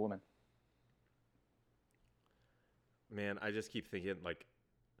man or a woman. Man, I just keep thinking, like,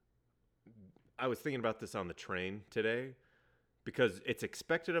 I was thinking about this on the train today, because it's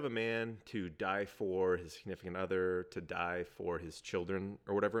expected of a man to die for his significant other, to die for his children,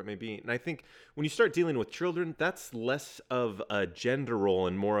 or whatever it may be. And I think when you start dealing with children, that's less of a gender role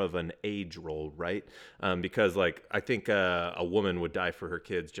and more of an age role, right? Because, like, I think a woman would die for her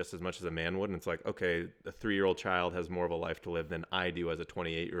kids just as much as a man would. And it's like, okay, a 3-year-old child has more of a life to live than I do as a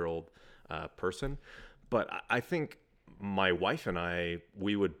 28-year-old person. But I think my wife and I,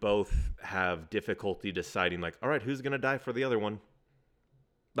 we would both have difficulty deciding, like, all right, who's going to die for the other one?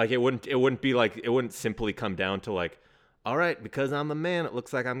 Like, it wouldn't be like, it wouldn't simply come down to like, all right, because I'm the man, it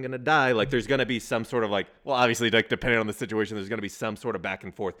looks like I'm going to die. Like, there's going to be some sort of like, well, obviously, like, depending on the situation, there's going to be some sort of back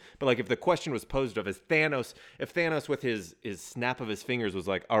and forth. But like, if the question was posed of, if Thanos with his snap of his fingers was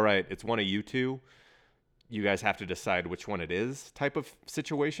like, all right, it's one of you two, you guys have to decide which one it is type of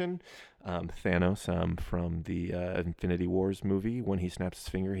situation. Thanos from the Infinity Wars movie, when he snaps his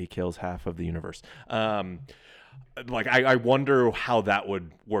finger, he kills half of the universe. Like, I wonder how that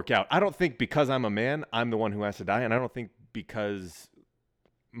would work out. I don't think because I'm a man, I'm the one who has to die. And I don't think because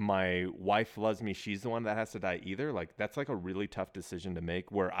my wife loves me, she's the one that has to die either. Like, that's like a really tough decision to make,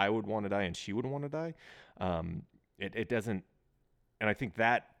 where I would want to die and she would want to die. It doesn't. And I think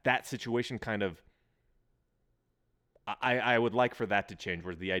that situation kind of, I would like for that to change,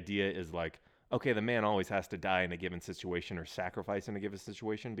 where the idea is like, okay, the man always has to die in a given situation or sacrifice in a given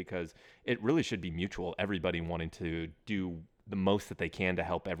situation, because it really should be mutual. Everybody wanting to do the most that they can to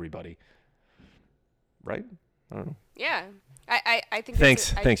help everybody. Right? I don't know. Yeah. I think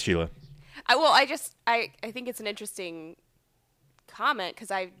Thanks, Sheila. I think it's an interesting comment, because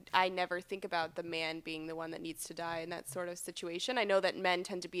I never think about the man being the one that needs to die in that sort of situation. I know that men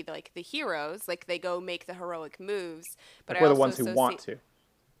tend to be like the heroes, like they go make the heroic moves, but we're the ones who want to.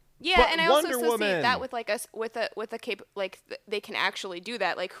 Yeah, but and I also Wonder associate Woman. that with like with a they can actually do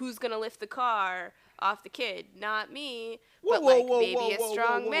that. Like, who's gonna lift the car off the kid? Not me, but maybe a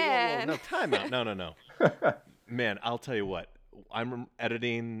strong man. No, time out. No. Man, I'll tell you what. I'm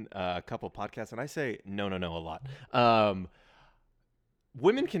editing a couple podcasts, and I say no a lot.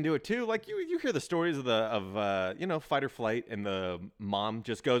 Women can do it too. Like, you hear the stories of fight or flight, and the mom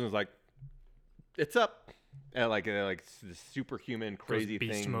just goes and is like, "It's up," and like the superhuman crazy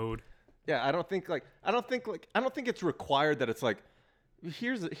beast thing. mode. Yeah, I don't think it's required that it's like,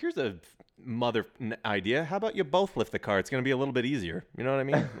 here's a mother idea. How about you both lift the car? It's gonna be a little bit easier. You know what I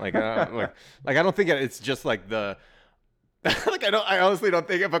mean? Like, I don't think it's just like the. Like, I honestly don't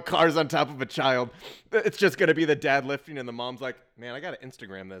think if a car's on top of a child, it's just gonna be the dad lifting and the mom's like, man, I gotta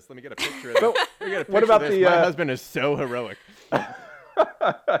Instagram this. Let me get a picture of this. What about my husband is so heroic.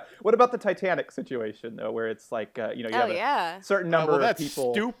 What about the Titanic situation though, where it's like you have a certain number of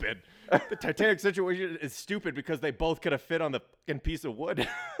people? That's stupid. The Titanic situation is stupid because they both could have fit on the fucking piece of wood.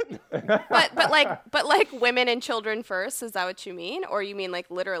 but like women and children first. Is that what you mean, or you mean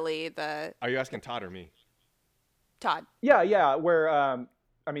like literally the? Are you asking Todd or me? Todd. Yeah. Where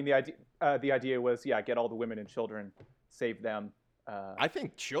the idea was, get all the women and children, save them. I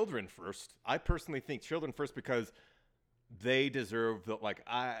think children first. I personally think children first, because they deserve the, like,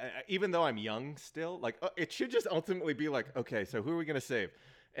 even though I'm young still, like, it should just ultimately be like, okay, so who are we gonna save?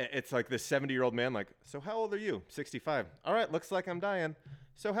 It's like this 70-year-old man, like, so how old are you? 65. All right, looks like I'm dying.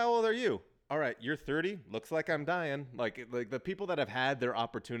 So how old are you? All right, you're 30. Looks like I'm dying. Like the people that have had their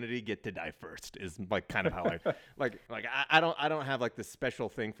opportunity get to die first is like kind of how I like I don't have like this special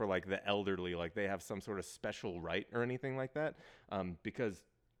thing for like the elderly, like they have some sort of special right or anything like that. Because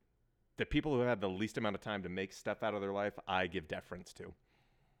the people who have the least amount of time to make stuff out of their life, I give deference to.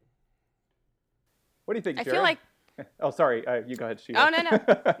 What do you think, I Jared? feel like. Oh, sorry. You go ahead, Sheila.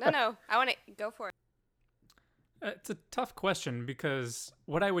 Oh no. I want to go for it. It's a tough question, because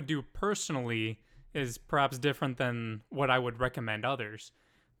what I would do personally is perhaps different than what I would recommend others.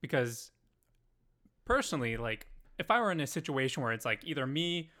 Because personally, like, if I were in a situation where it's like either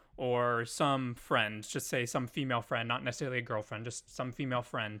me or some friend, just say some female friend, not necessarily a girlfriend, just some female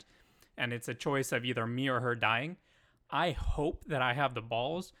friend, and it's a choice of either me or her dying, I hope that I have the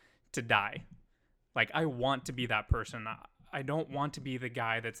balls to die. Like, I want to be that person. I don't want to be the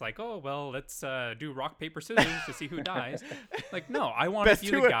guy that's like, oh, well, let's do rock, paper, scissors to see who dies. Like, no, I want to be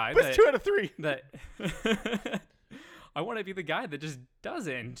the guy best 2 out of 3. That I want to be the guy that just does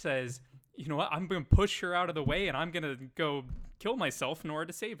it and says, you know what, I'm going to push her out of the way and I'm going to go kill myself in order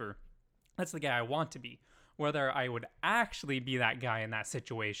to save her. That's the guy I want to be. Whether I would actually be that guy in that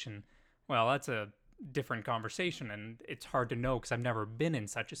situation, well, that's a different conversation, and it's hard to know because I've never been in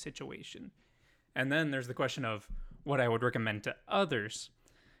such a situation. And then there's the question of what I would recommend to others.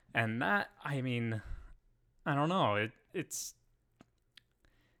 And that, I mean, I don't know. It's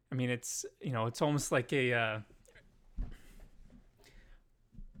it's almost like a,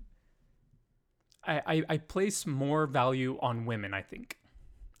 I place more value on women, I think.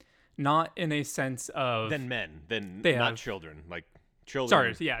 Not in a sense of... Than men, They not have- children. Like,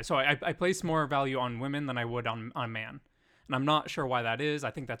 children. Sorry, yeah. So I place more value on women than I would on a man. And I'm not sure why that is.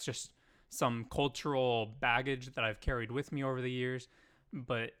 I think that's just some cultural baggage that I've carried with me over the years.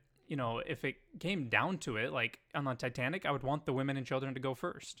 But, if it came down to it, like on the Titanic, I would want the women and children to go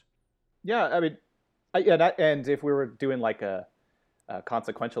first. Yeah, I mean, and if we were doing like a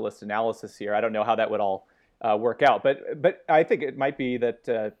consequentialist analysis here, I don't know how that would all work out. But I think it might be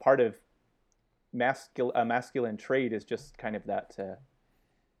that part of a masculine trait is just kind of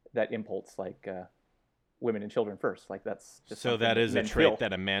that impulse, like women and children first. Like that's just So something that is a men trait feel.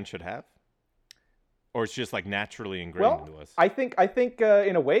 that a man should have? Or it's just like naturally ingrained into us? I think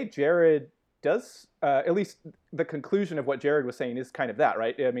in a way Jared does, at least the conclusion of what Jared was saying is kind of that,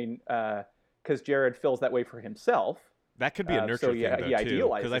 right? I mean, because Jared feels that way for himself. That could be a nurture so thing, he though, too.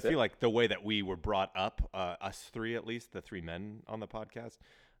 idealizes Because I feel it. like the way that we were brought up, us three at least, the three men on the podcast,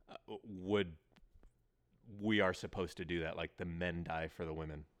 we are supposed to do that. Like the men die for the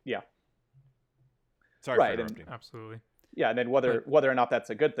women. Yeah. Sorry Right, for and- interrupting. Absolutely. Yeah, and then whether or not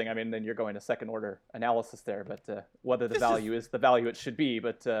that's a good thing, I mean, then you're going to second order analysis there. But whether the value is the value it should be,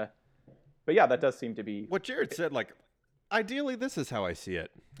 but yeah, that does seem to be. What Jared said, like, ideally, this is how I see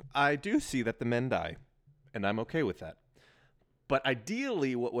it. I do see that the men die, and I'm okay with that. But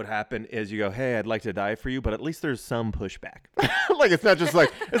ideally, what would happen is you go, "Hey, I'd like to die for you," but at least there's some pushback. Like it's not just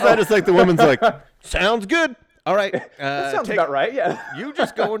like the woman's like, "Sounds good, all right." That sounds about right. Yeah. You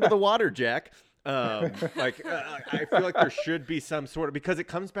just go into the water, Jack. I feel like there should be some sort of, because it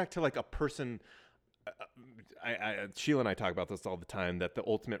comes back to like a person. Sheila and I talk about this all the time, that the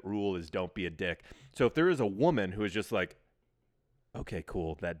ultimate rule is don't be a dick. So if there is a woman who is just like, okay,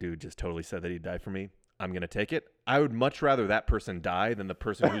 cool, that dude just totally said that he'd die for me, I'm going to take it. I would much rather that person die than the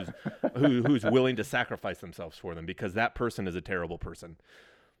person who's willing to sacrifice themselves for them, because that person is a terrible person.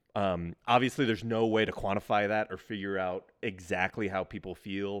 Obviously, there's no way to quantify that or figure out exactly how people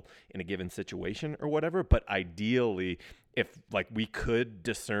feel in a given situation or whatever. But ideally, if like we could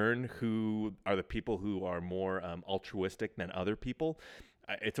discern who are the people who are more altruistic than other people,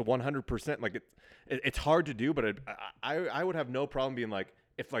 it's a 100%. Like it's hard to do, but I would have no problem being like,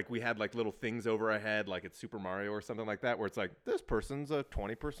 if like we had like little things over our head, like it's Super Mario or something like that, where it's like, this person's a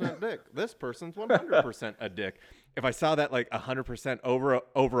 20% dick, this person's 100% a dick. If I saw that like 100%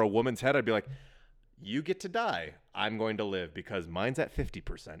 over a woman's head, I'd be like, you get to die. I'm going to live because mine's at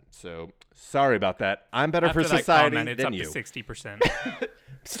 50%. So sorry about that. I'm better After for that society comment, it's than up you. to 60%.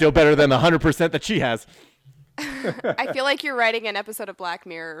 Still better than the 100% that she has. I feel like you're writing an episode of Black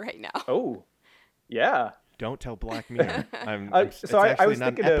Mirror right now. Oh, yeah. Don't tell Black Mirror. It's so I actually was not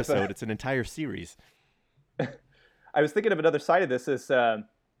an thinking of, episode. It's an entire series. I was thinking of another side of this is,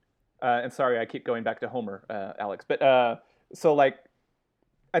 and sorry, I keep going back to Homer, Alex, but so like,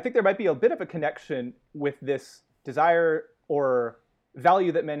 I think there might be a bit of a connection with this desire or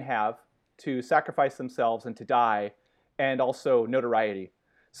value that men have to sacrifice themselves and to die, and also notoriety.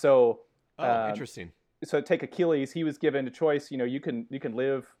 So, Interesting. so take Achilles. He was given a choice. You can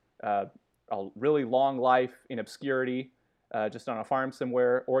live a really long life in obscurity, just on a farm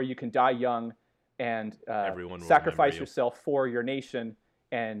somewhere, or you can die young and Everyone will sacrifice remember you. yourself for your nation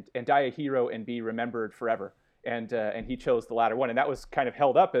and die a hero and be remembered forever. And he chose the latter one, and that was kind of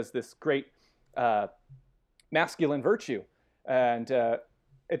held up as this great masculine virtue. And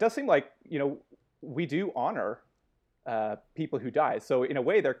it does seem like we do honor people who die. So in a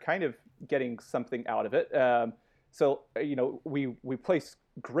way, they're kind of getting something out of it. So we place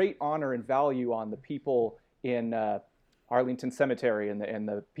great honor and value on the people in Arlington Cemetery and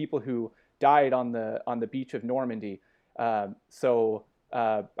the people who died on the beach of Normandy. So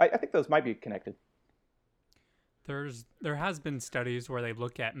I think those might be connected. There has been studies where they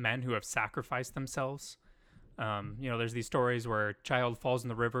look at men who have sacrificed themselves. There's these stories where a child falls in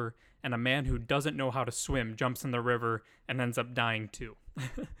the river and a man who doesn't know how to swim jumps in the river and ends up dying too.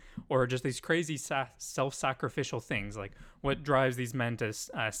 Or just these crazy self-sacrificial things, like what drives these men to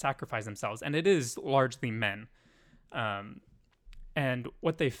sacrifice themselves. And it is largely men. And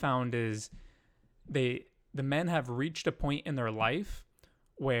what they found is the men have reached a point in their life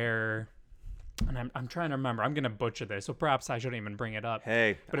where, and I'm trying to remember, I'm going to butcher this, so perhaps I shouldn't even bring it up.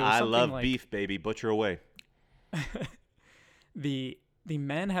 Hey, But it was I something love like- beef, baby. Butcher away. The the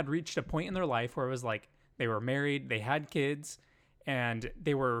men had reached a point in their life where it was like they were married, they had kids, and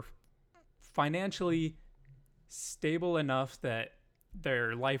they were financially stable enough that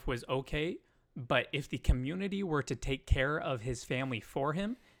their life was okay. But if the community were to take care of his family for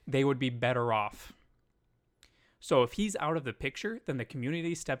him, they would be better off. So if he's out of the picture, then the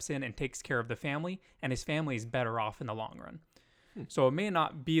community steps in and takes care of the family, and his family is better off in the long run. So it may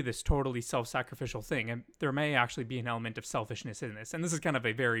not be this totally self-sacrificial thing, and there may actually be an element of selfishness in this. And this is kind of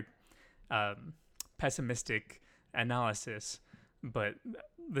a very pessimistic analysis, but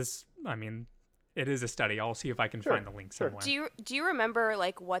this, I mean, it is a study. I'll see if I can find the link somewhere. Do you remember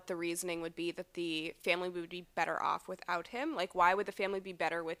like what the reasoning would be that the family would be better off without him? Like, why would the family be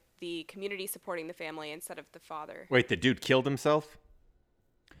better with the community supporting the family instead of the father? Wait, the dude killed himself?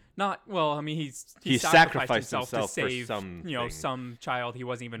 Not well. I mean, he sacrificed himself to for save something. some child he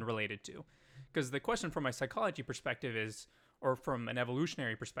wasn't even related to. Because the question from my psychology perspective is, or from an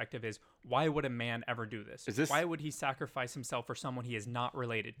evolutionary perspective, is why would a man ever do this? Why would he sacrifice himself for someone he is not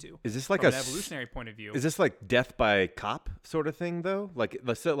related to? Is this like from an evolutionary point of view? Is this like death by cop sort of thing though? Like,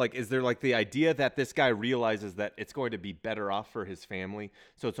 so like, is there like the idea that this guy realizes that it's going to be better off for his family?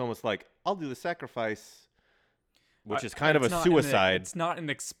 So it's almost like, I'll do the sacrifice. Which is kind of a suicide. It's not an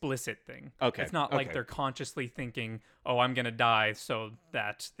explicit thing. Okay. It's not like they're consciously thinking, "Oh, I'm gonna die so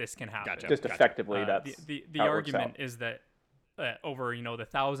that this can happen." Gotcha. Just effectively, that's the how it argument works is that over the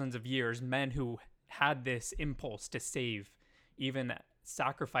thousands of years, men who had this impulse to save, even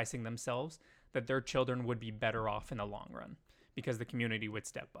sacrificing themselves, that their children would be better off in the long run because the community would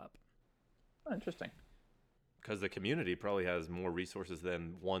step up. out. Interesting. Because the community probably has more resources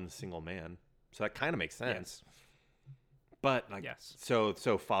than one single man, so that kind of makes sense. Yes. But like, Yes. so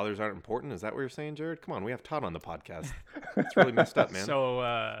fathers aren't important. Is that what you're saying, Jared? Come on, we have Todd on the podcast. It's really messed up, man.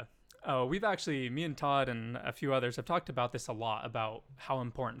 So we've actually, me and Todd and a few others have talked about this a lot, about how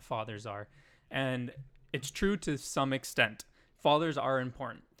important fathers are. And it's true to some extent. Fathers are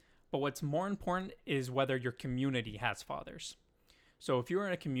important. But what's more important is whether your community has fathers. So if you're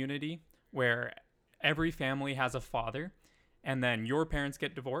in a community where every family has a father and then your parents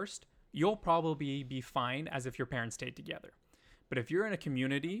get divorced, you'll probably be fine as if your parents stayed together. But if you're in a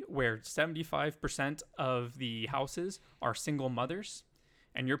community where 75% of the houses are single mothers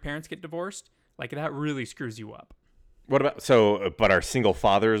and your parents get divorced, like that really screws you up. What about but are single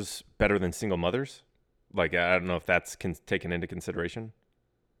fathers better than single mothers? Like, I don't know if that's taken into consideration.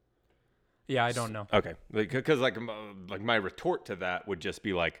 Yeah, I don't know. Okay, because like my retort to that would just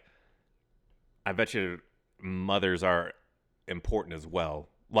be like, I bet you mothers are important as well.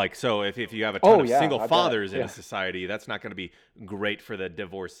 Like, so if you have a ton of single fathers in a society, that's not going to be great for the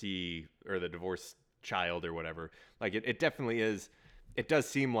divorcee or the divorced child or whatever. Like, it definitely is. It does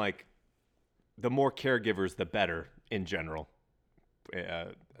seem like the more caregivers, the better in general,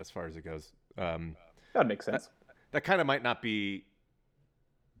 as far as it goes. That makes sense. That kind of might not be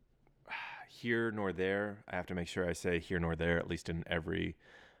here nor there. I have to make sure I say here nor there, at least in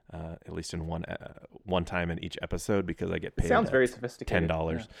one time in each episode, because I get paid. It sounds very sophisticated.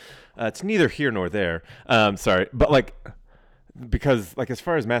 $10. Yeah. It's neither here nor there. Sorry, but like, because like as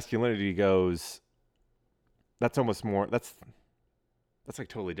far as masculinity goes, that's almost more. That's like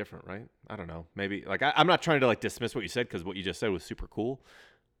totally different, right? I don't know. Maybe like I'm not trying to like dismiss what you said, because what you just said was super cool.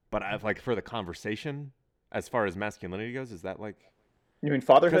 But I've like for the conversation, as far as masculinity goes, is that like? You mean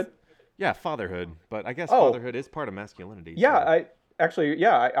fatherhood? Yeah, fatherhood. But I guess fatherhood is part of masculinity. Yeah, so.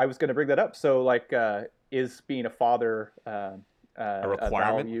 I was going to bring that up. So, like, is being a father a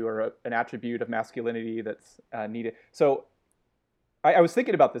requirement, value or an attribute of masculinity that's needed? So, I was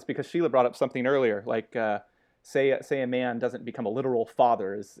thinking about this because Sheila brought up something earlier. Like, say a man doesn't become a literal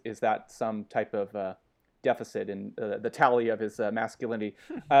father. Is that some type of deficit in the tally of his masculinity?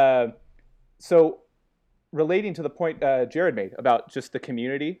 So, relating to the point Jared made about just the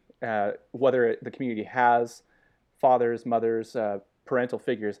community, whether the community has fathers, mothers, parental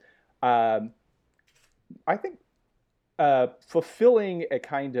figures, I think fulfilling a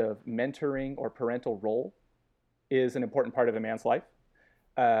kind of mentoring or parental role is an important part of a man's life.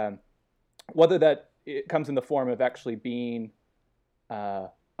 Whether that it comes in the form of actually being a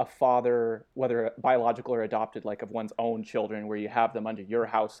father, whether biological or adopted, like of one's own children, where you have them under your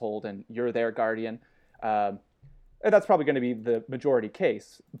household and you're their guardian. That's probably going to be the majority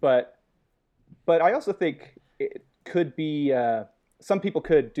case. But I also think it could be, some people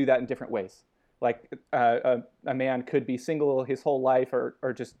could do that in different ways. Like a man could be single his whole life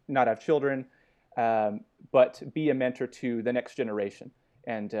or just not have children, but be a mentor to the next generation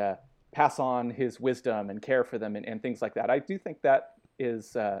and pass on his wisdom and care for them and things like that. I do think that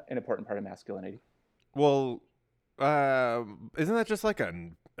is an important part of masculinity. Well, Isn't that just like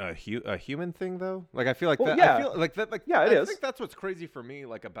a human thing though? Like I feel like Well, that. yeah. I feel like that. Like Yeah, it I is. think that's what's crazy for me.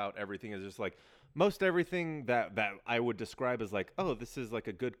 Like about everything is just like most everything that I would describe as like, oh, this is like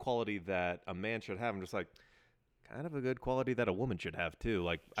a good quality that a man should have. I'm just like, kind of a good quality that a woman should have too.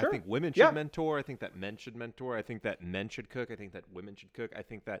 Like I Sure. think women should Yeah. mentor. I think that men should mentor. I think that men should cook. I think that women should cook. I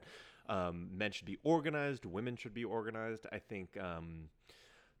think that men should be organized. Women should be organized. I think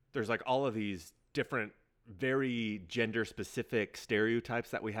there's like all of these different very gender specific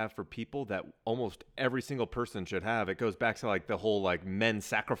stereotypes that we have for people that almost every single person should have. It goes back to like the whole like men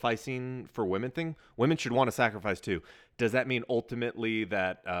sacrificing for women thing. Women should want to sacrifice too. Does that mean ultimately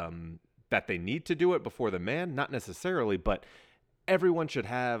that that they need to do it before the man? Not necessarily, but everyone should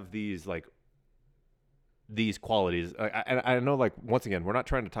have these like these qualities. I know, like, once again, we're not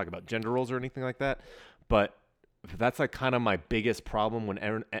trying to talk about gender roles or anything like that, but that's like kind of my biggest problem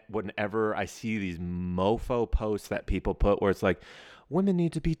whenever I see these mofo posts that people put where it's like, women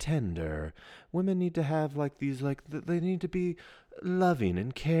need to be tender, women need to have like these, like they need to be loving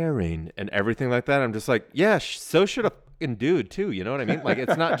and caring and everything like that. I'm just like, yeah, so should a fucking dude too. You know what I mean? Like,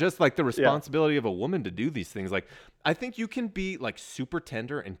 it's not just like the responsibility of a woman to do these things. Like, I think you can be like super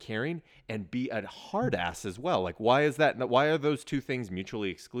tender and caring and be a hard ass as well. Like, why is that? Why are those two things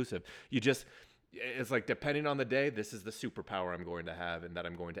mutually exclusive? It's like, depending on the day, this is the superpower I'm going to have and that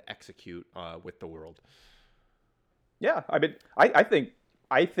I'm going to execute with the world. Yeah, I mean,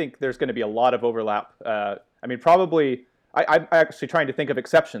 I think there's going to be a lot of overlap. I mean, probably I'm actually trying to think of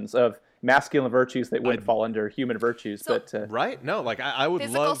exceptions of masculine virtues that wouldn't fall under human virtues, So- but Right? No, like I would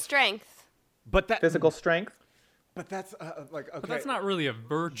Physical love, strength. but that physical strength. But that's like okay. But that's not really a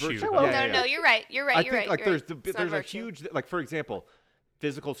virtue. Virtue. Well, Yeah, No, you're right. You're right. I You're think right. like you're there's right. It's not there's a virtue. huge, like, for example,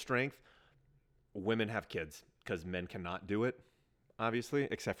 physical strength. Women have kids because men cannot do it, obviously,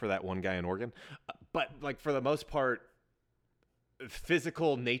 except for that one guy in Oregon. But like for the most part,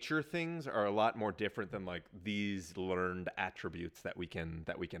 physical nature things are a lot more different than like these learned attributes that we can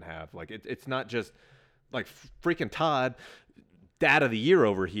have. Like it's not just like freaking Todd, dad of the year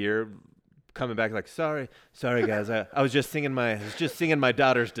over here, coming back like, sorry guys, I was just singing my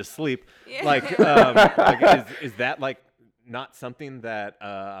daughters to sleep. Yeah. Like, is that like not something that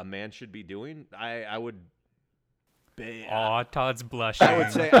a man should be doing? I would be. Aw, Todd's blushing. I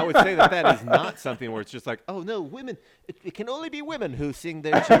would say that is not something where it's just like, oh no, women. It can only be women who sing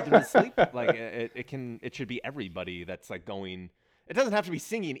their children to sleep. Like it should be everybody that's like going. It doesn't have to be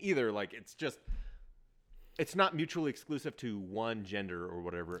singing either. Like it's not mutually exclusive to one gender or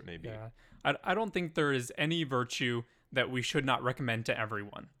whatever it may be. Yeah. I don't think there is any virtue that we should not recommend to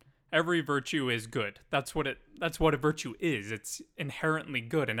everyone. Every virtue is good. That's what a virtue is. It's inherently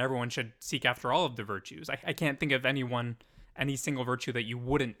good, and everyone should seek after all of the virtues. I can't think of any single virtue that you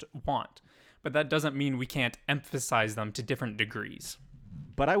wouldn't want. But that doesn't mean we can't emphasize them to different degrees.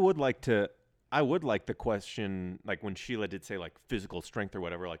 But I would like the question, like when Sheila did say like physical strength or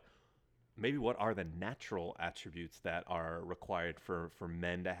whatever, like maybe what are the natural attributes that are required for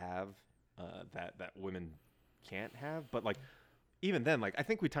men to have that women can't have? But like even then, like I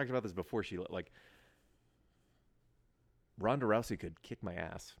think we talked about this before, Sheila, like Ronda Rousey could kick my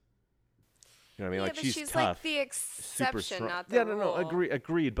ass. You know what I mean? Yeah, Like but she's she's tough. like the Super exception, strong. not the Yeah, rule. no,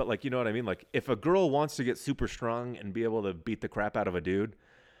 agreed. But like, you know what I mean? Like, if a girl wants to get super strong and be able to beat the crap out of a dude,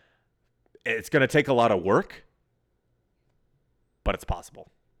 it's gonna take a lot of work, but it's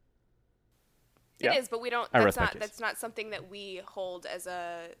possible. It Yeah. is, but we don't. I That's rest my not. case. That's not something that we hold as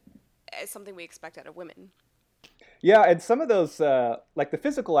something we expect out of women. Yeah, and some of those, like the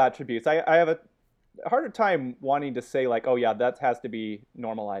physical attributes, I have a harder time wanting to say like, oh yeah, that has to be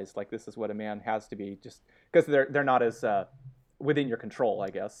normalized. Like this is what a man has to be, just because they're not as within your control,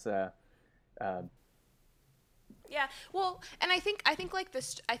 I guess. Yeah, well, and I think like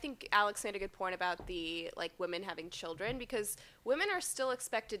this. I think Alex made a good point about the like women having children, because women are still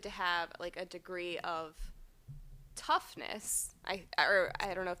expected to have like a degree of toughness. I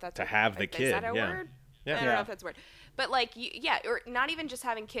don't know if that's To have the is kid, that a yeah. word? Yeah. I don't Yeah. know if that's a word. But like, or not even just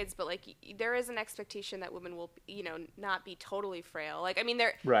having kids, but like, there is an expectation that women will, not be totally frail. Like, I mean,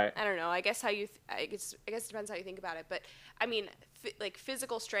 Right. I don't know. I guess I guess it depends how you think about it. But I mean, like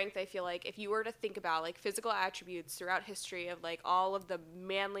physical strength, I feel like if you were to think about like physical attributes throughout history of like all of the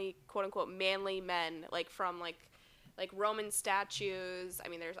manly, quote unquote, manly men, like from like Roman statues. I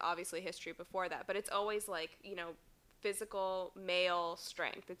mean, there's obviously history before that, but it's always like, physical male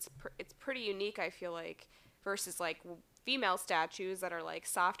strength. It's pretty unique, I feel like, versus like female statues that are like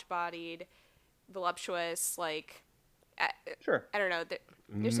soft-bodied, voluptuous, like Sure. I don't know. There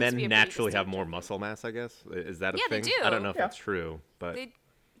seems to be Men a pretty naturally have distinct more difference. muscle mass, I guess. Is that a Yeah, they thing? do. I don't know if Yeah. that's true, but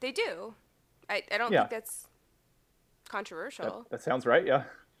They do. I don't Yeah. think that's. controversial. That sounds right. Yeah.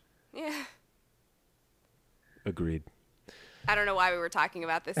 Yeah. Agreed. I don't know why we were talking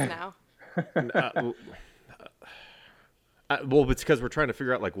about this now. Well, it's because we're trying to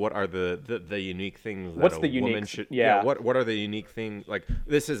figure out like what are the unique things that What's a the woman unique- should. yeah. What are the unique things? Like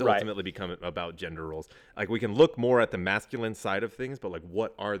this has Right. ultimately become about gender roles. Like we can look more at the masculine side of things, but like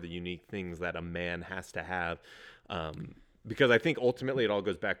what are the unique things that a man has to have? Because I think ultimately it all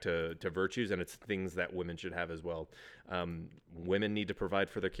goes back to virtues, and it's things that women should have as well. Women need to provide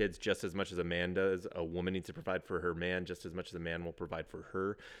for their kids just as much as a man does. A woman needs to provide for her man just as much as a man will provide for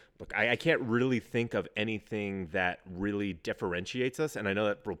her. Look, I can't really think of anything that really differentiates us, and I know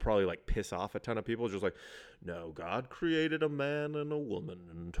that will probably like piss off a ton of people. Just like, no, God created a man and a woman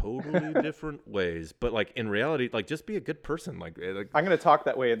in totally different ways. But like in reality, like just be a good person. Like I'm going to talk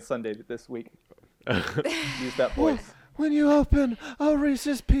that way in Sunday this week. Use that voice. when you open a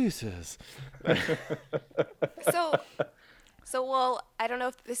Reese's Pieces. So well, I don't know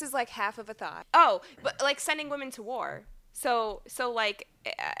if this is like half of a thought. Oh, but like sending women to war. So like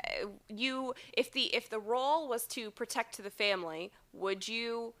if the role was to protect the family, would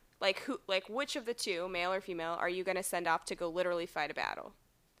you which of the two, male or female, are you going to send off to go literally fight a battle?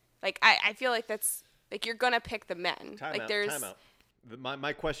 Like I feel like that's like you're going to pick the men. Time out.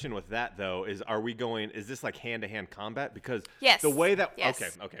 My question with that though is, is this like hand-to-hand combat? Because Yes. the way that Yes.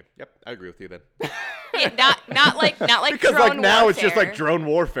 okay, yep, I agree with you then. Yeah, not like Because drone like now it's just like warfare. drone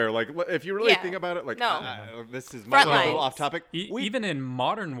warfare. Like if you really Yeah. think about it, like No. this is Front a little lines. off topic. Even in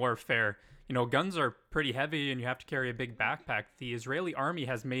modern warfare, guns are pretty heavy and you have to carry a big backpack. The Israeli army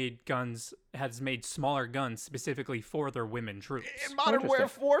has made smaller guns specifically for their women troops. In modern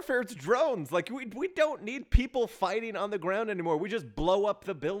warfare, it's drones. Like we don't need people fighting on the ground anymore. We just blow up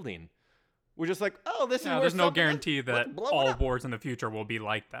the building. We're just like, oh, this is where There's no something is. guarantee that Let's blow it all up. wars in the future will be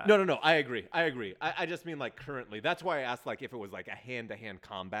like that. No. I agree. I just mean like currently. That's why I asked like if it was like a hand-to-hand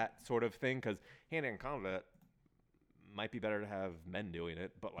combat sort of thing, because hand-to-hand combat might be better to have men doing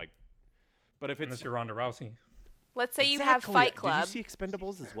it. But if it's Unless you're Ronda Rousey. Let's say you have Fight Club. Did you see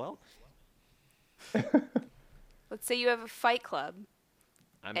Expendables as well? Let's say you have a Fight Club.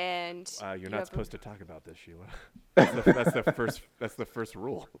 I'm- And You're you not have supposed to talk about this, Sheila. That's the first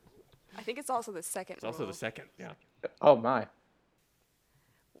rule. I think it's also the second. It's also rule. the second. Yeah. Oh my.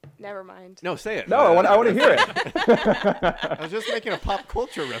 Never mind. No, say it. No, I want to hear it. I was just making a pop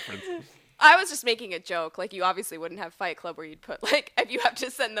culture reference. I was just making a joke. Like, you obviously wouldn't have Fight Club where you'd put, like, if you have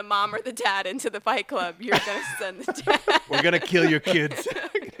to send the mom or the dad into the Fight Club, you're going to send the dad. We're gonna kill your kids.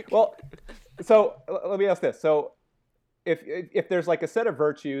 Well, so let me ask this. So if there's like a set of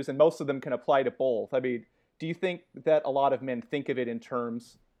virtues and most of them can apply to both, I mean, do you think that a lot of men think of it in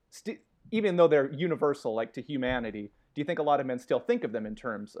terms, even though they're universal, like to humanity, do you think a lot of men still think of them in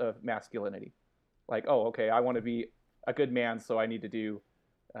terms of masculinity? Like, oh, okay, I want to be a good man, so I need to do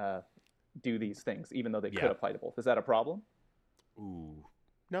these things, even though they could apply to both. Is that a problem? Ooh,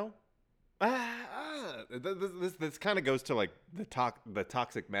 no. This kind of goes to like the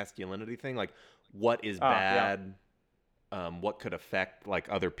toxic masculinity thing. Like, what is bad? What could affect like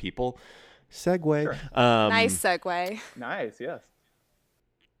other people? Segue. Sure. Nice segue. Nice, yes.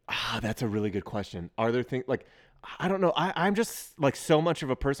 That's a really good question. Are there things like, I don't know. I'm just like so much of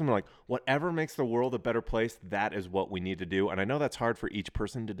a person where like whatever makes the world a better place, that is what we need to do. And I know that's hard for each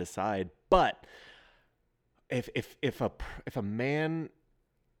person to decide, but if a man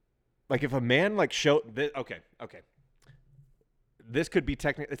like show this, okay. This could be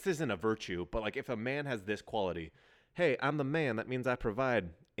technically, this isn't a virtue, but like if a man has this quality, hey, I'm the man, that means I provide.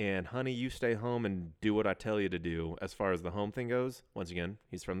 And honey, you stay home and do what I tell you to do as far as the home thing goes. Once again,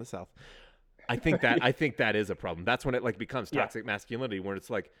 he's from the South. I think that is a problem. That's when it like becomes toxic masculinity, where it's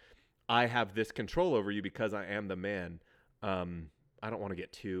like, I have this control over you because I am the man. I don't want to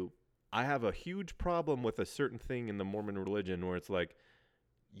get too. I have a huge problem with a certain thing in the Mormon religion where it's like,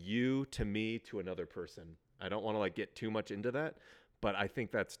 you to me to another person. I don't want to like get too much into that, but I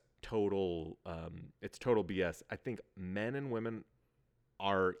think that's total. It's total BS. I think men and women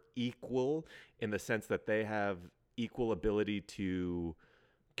are equal in the sense that they have equal ability to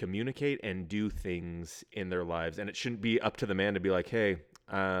communicate and do things in their lives, and it shouldn't be up to the man to be like, hey,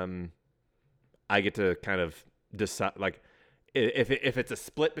 I get to kind of decide. Like if it's a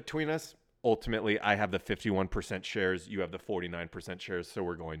split between us, ultimately I have the 51% shares, you have the 49% shares, so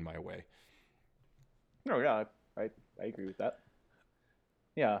we're going my way. No, yeah, I agree with that.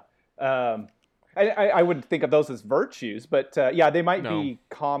 Yeah. I wouldn't think of those as virtues, but they might be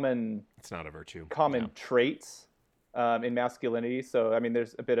common. It's not a virtue. Common traits in masculinity. So I mean,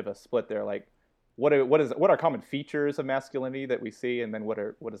 there's a bit of a split there. Like, what are common features of masculinity that we see, and then what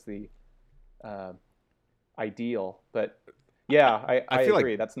is the ideal. But yeah, I feel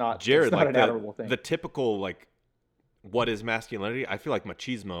agree. like That's not Jared, it's not like an admirable thing. the typical like what is masculinity? I feel like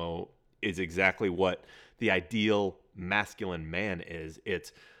machismo is exactly what the ideal masculine man is.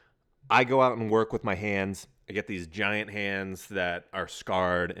 It's I go out and work with my hands. I get these giant hands that are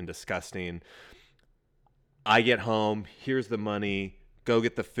scarred and disgusting. I get home, here's the money, go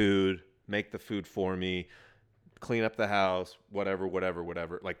get the food, make the food for me, clean up the house, whatever.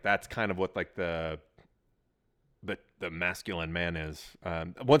 Like that's kind of what like the masculine man is.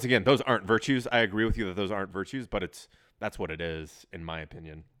 Once again, those aren't virtues. I agree with you that those aren't virtues, but that's what it is, in my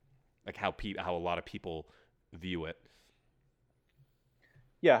opinion. Like how a lot of people view it.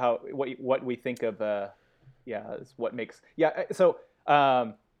 Yeah, how what we think of is what makes So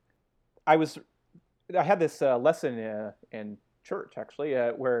I had this lesson in church actually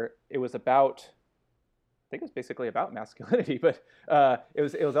where it was about. I think it was basically about masculinity, but it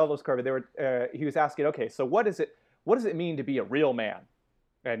was Eldos Carver. He was asking, okay, so what does it mean to be a real man?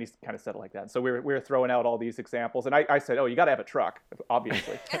 And he kind of said it like that. So we were throwing out all these examples, and I said, oh, you got to have a truck,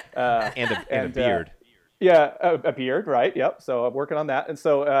 obviously, and a beard. Yeah, a beard, right? Yep. So I'm working on that, and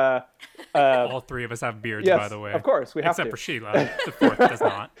so all three of us have beards, yes, by the way. Of course, we have except to. for Sheila, the fourth does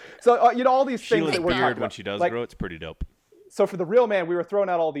not. So all these things Sheila's that we're talking beard about, when she does like, grow, it's pretty dope. So for the real man, we were throwing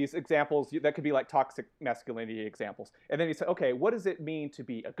out all these examples that could be like toxic masculinity examples. And then he said, okay, what does it mean to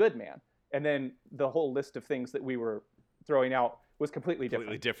be a good man? And then the whole list of things that we were throwing out was completely different.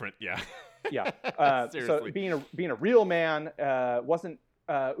 Completely different, yeah. Yeah. So Seriously. being a real man wasn't,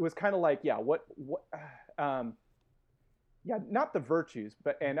 it was kind of like, not the virtues,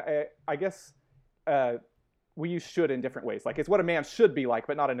 but, and I guess we use should in different ways. Like it's what a man should be like,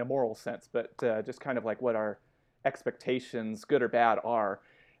 but not in a moral sense, but just kind of like what our expectations, good or bad, are.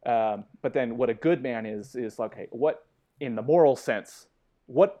 But then what a good man is like, okay, what in the moral sense,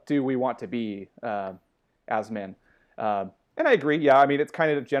 what do we want to be as men? And I agree. Yeah, I mean, it's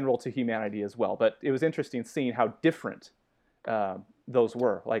kind of general to humanity as well. But it was interesting seeing how different those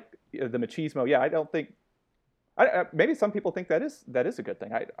were. Like the machismo. Yeah, I don't think. Maybe some people think that is a good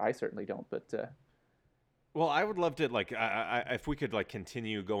thing. I certainly don't. But well, I would love to like if we could like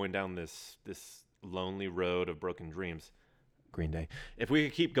continue going down this lonely road of broken dreams. Green Day. If we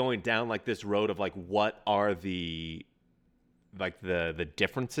could keep going down like this road of like what are the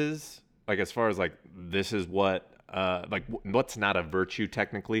differences, like as far as like this is what like what's not a virtue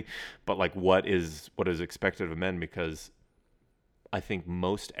technically, but like what is expected of men, because I think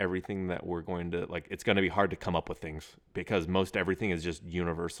most everything that we're going to like, it's going to be hard to come up with things because most everything is just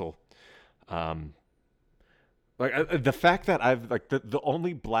universal. Like the fact that I've like the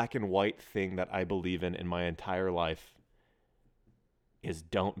only black and white thing that I believe in my entire life is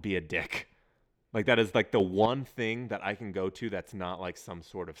don't be a dick. Like that is like the one thing that I can go to that's not like some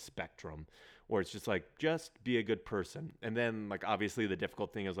sort of spectrum where it's just like, just be a good person. And then like, obviously the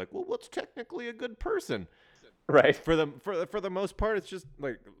difficult thing is like, well, what's technically a good person? Right. For the most part, it's just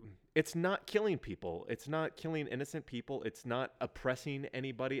like, it's not killing people. It's not killing innocent people. It's not oppressing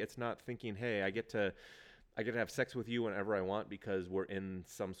anybody. It's not thinking, hey, I get to have sex with you whenever I want because we're in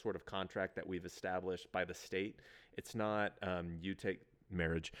some sort of contract that we've established by the state. It's not you take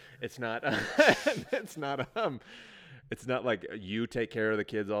marriage. It's not it's not like you take care of the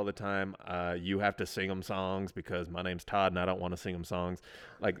kids all the time. You have to sing them songs because my name's Todd and I don't want to sing them songs.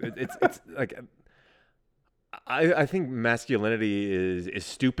 Like it's like I think masculinity is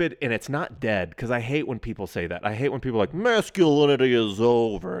stupid and it's not dead, because I hate when people say that. I hate when people are like, masculinity is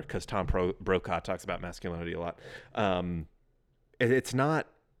over, because Tom Brokaw talks about masculinity a lot. It's not.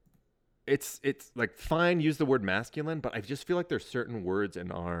 It's like, fine, use the word masculine, but I just feel like there's certain words in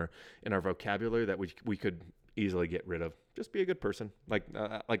our vocabulary that we could easily get rid of. Just be a good person. Like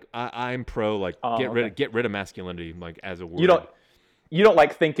I'm pro like get rid of masculinity like as a word. You don't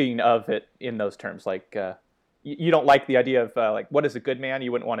like thinking of it in those terms, like you don't like the idea of like what is a good man?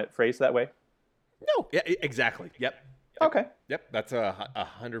 You wouldn't want it phrased that way. No, yeah, exactly. Yep. Okay. Yep, that's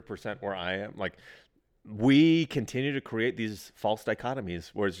 100% where I am. Like, we continue to create these false dichotomies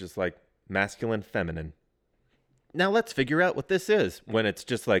where it's just like masculine, feminine. Now let's figure out what this is, when it's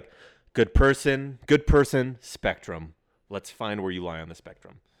just like good person, spectrum. Let's find where you lie on the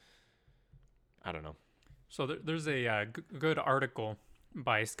spectrum. I don't know. So there's a good article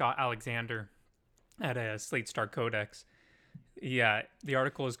by Scott Alexander at a Slate Star Codex. Yeah, the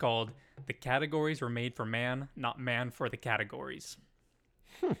article is called "The Categories Were Made for Man, Not Man for the Categories,"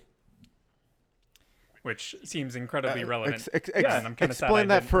 which seems incredibly relevant. And I'm kind of explain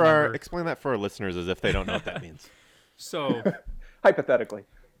that for our listeners as if they don't know what that means. So, hypothetically,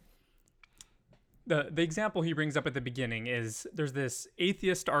 the example he brings up at the beginning is there's this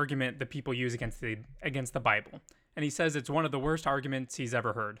atheist argument that people use against the Bible, and he says it's one of the worst arguments he's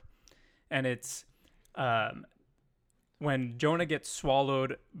ever heard, and it's when Jonah gets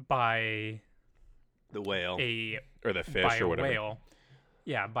swallowed by The whale a or the fish by or a whatever. whale,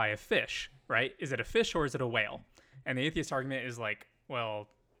 yeah, by a fish, right? Is it a fish or is it a whale? And the atheist argument is like, well,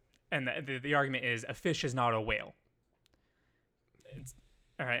 and the argument is a fish is not a whale.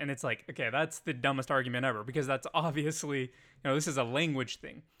 All right, and it's like, okay, that's the dumbest argument ever, because that's obviously, this is a language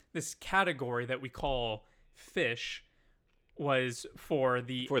thing. This category that we call fish was for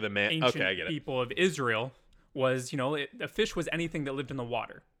the man. ancient Okay, I get it. people of Israel was, a fish was anything that lived in the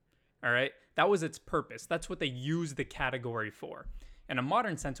water. All right, that was its purpose. That's what they used the category for. In a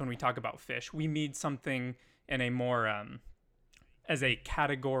modern sense, when we talk about fish, we mean something in a more as a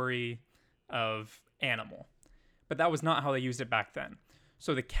category of animal. But that was not how they used it back then.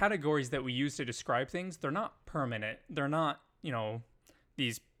 So the categories that we use to describe things, they're not permanent. They're not,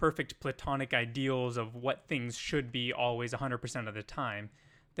 these perfect platonic ideals of what things should be always 100% of the time.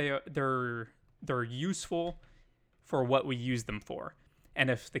 They're useful for what we use them for. And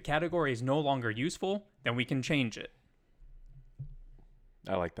if the category is no longer useful, then we can change it.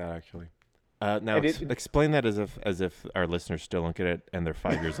 I like that, actually. Now, explain that as if our listeners still don't get it and they're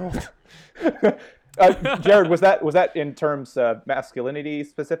 5 years old. Jared, was that in terms of masculinity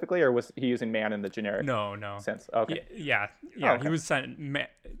specifically, or was he using man in the generic No. sense? Okay. Yeah. Okay. He was saying,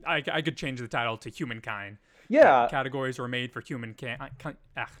 I could change the title to humankind. Yeah. Categories were made for humankind.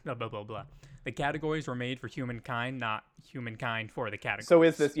 Blah, blah, blah, blah. The categories were made for humankind, not humankind for the categories. So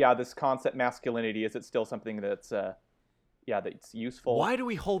is this concept masculinity, is it still something that's that's useful? Why do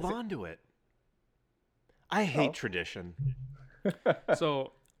we hold on to it? I hate tradition.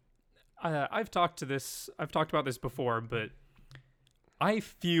 So I've talked about this before, but I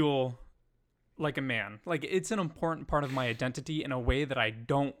feel like a man. Like, it's an important part of my identity in a way that I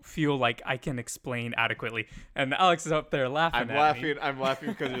don't feel like I can explain adequately. And Alex is up there laughing at me. I'm laughing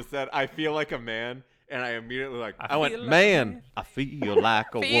because you said I feel like a man, and I immediately I went, feel like man. a man. I feel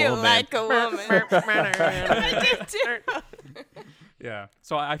like a Feel woman. like a woman. I did too. Yeah.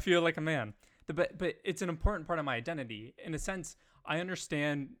 So I feel like a man. But it's an important part of my identity. In a sense, I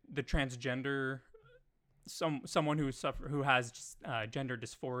understand the transgender, someone who has gender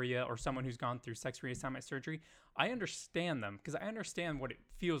dysphoria, or someone who's gone through sex reassignment surgery. I understand them because I understand what it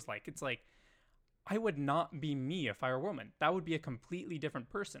feels like. It's like, I would not be me if I were a woman. That would be a completely different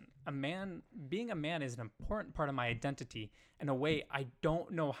person. Being a man is an important part of my identity in a way I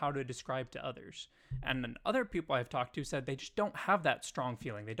don't know how to describe to others. And then other people I've talked to said they just don't have that strong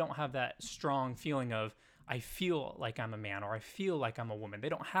feeling. They don't have that strong feeling of, I feel like I'm a man or I feel like I'm a woman. They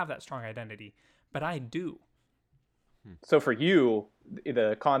don't have that strong identity, but I do. So for you,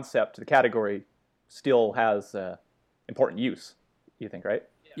 the concept, the category, still has important use, you think, right?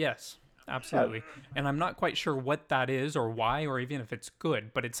 Yes, absolutely. And I'm not quite sure what that is or why or even if it's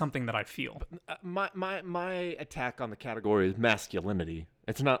good, but it's something that I feel. My attack on the category is masculinity.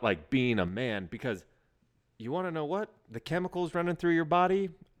 It's not like being a man, because you want to know what? The chemicals running through your body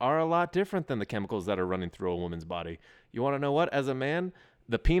are a lot different than the chemicals that are running through a woman's body. You want to know what? As a man,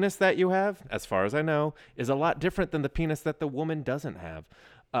 the penis that you have, as far as I know, is a lot different than the penis that the woman doesn't have.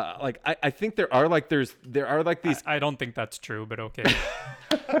 I think there are these. I don't think that's true, but okay.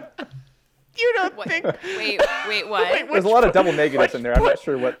 You don't What? think? Wait, what? There's a lot of double negatives in there. I'm not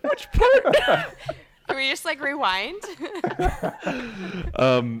sure what. Which part? Can we just rewind?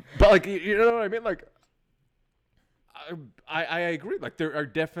 But like, you know what I mean? Like, I agree. Like, there are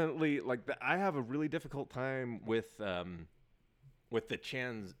definitely I have a really difficult time with the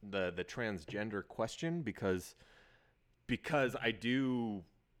transgender question because I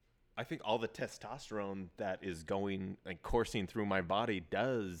think all the testosterone that is going and coursing through my body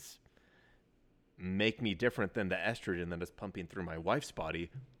does make me different than the estrogen that is pumping through my wife's body,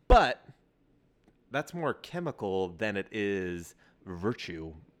 but that's more chemical than it is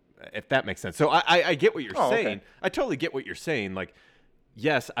virtue, if that makes sense. So I get what you're saying. Okay. I totally get what you're saying. Like,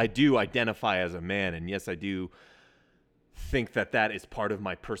 yes, I do identify as a man, and yes, I do think that is part of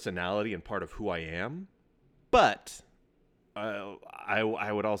my personality and part of who I am. But I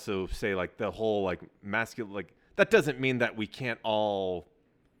would also say, like, the whole, like, masculine, like, that doesn't mean that we can't all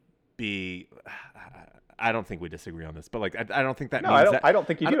be. I don't think we disagree on this, but like, I don't think that means that. I don't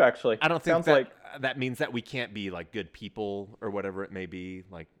think you do, actually. I don't think Sounds that like that means that we can't be like good people or whatever it may be.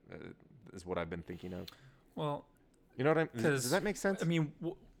 Like, is what I've been thinking of. Well, You know what does that make sense? I mean,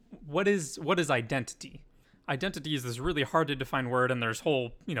 what is identity? Identity is this really hard to define word, and there's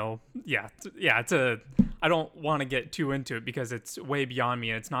whole, it's a I don't want to get too into it because it's way beyond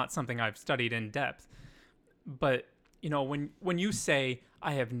me and it's not something I've studied in depth. But, you know, when you say,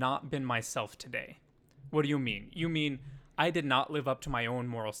 I have not been myself today, what do you mean? You mean, I did not live up to my own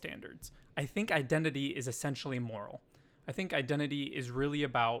moral standards. I think identity is essentially moral. I think identity is really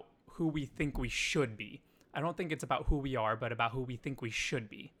about who we think we should be. I don't think it's about who we are, but about who we think we should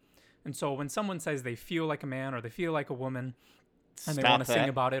be. And so when someone says they feel like a man or they feel like a woman and they want to sing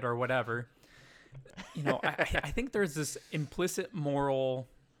about it or whatever, you know, I think there's this implicit moral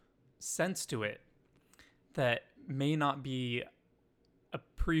sense to it that may not be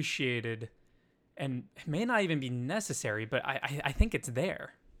appreciated and may not even be necessary, but I think it's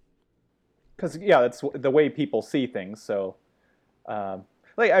there. Because, yeah, that's the way people see things. So,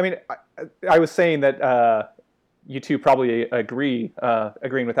 like, I mean, I was saying that you two probably agreeing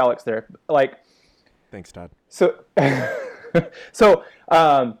with Alex there. Like, Thanks, Todd. so, so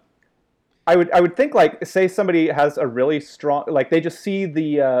I would think, like, say somebody has a really strong, like, they just see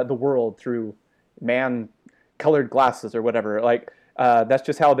the world through man-colored glasses or whatever. Like, that's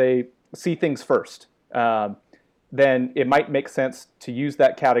just how they see things first. Then it might make sense to use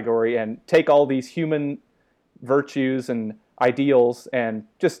that category and take all these human virtues and ideals and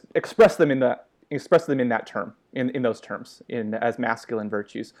just express them in that term, in those terms, as masculine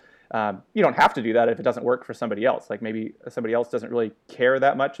virtues. You don't have to do that if it doesn't work for somebody else. Like maybe somebody else doesn't really care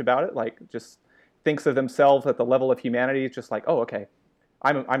that much about it, like just thinks of themselves at the level of humanity. It's just like, oh, okay,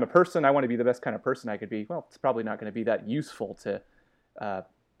 I'm a person. I want to be the best kind of person I could be. Well, it's probably not going to be that useful to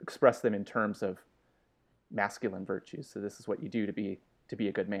express them in terms of masculine virtues. So this is what you do to be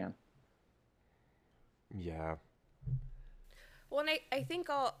a good man. Yeah. Well, and I think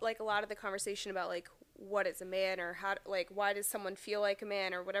a lot of the conversation about like what is a man or how, like, why does someone feel like a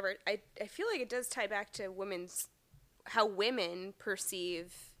man or whatever, I feel like it does tie back to how women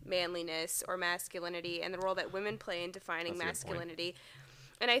perceive manliness or masculinity and the role that women play in defining masculinity.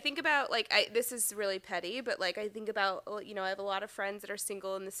 And I think about, like, this is really petty, but, like, I think about, you know, I have a lot of friends that are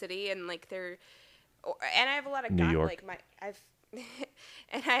single in the city, and, like, and I have a lot of guys, like,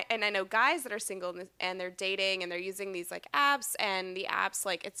 and I know guys that are single and they're dating and they're using these, like, apps, and the apps,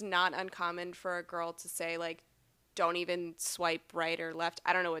 like, it's not uncommon for a girl to say, like, don't even swipe right or left.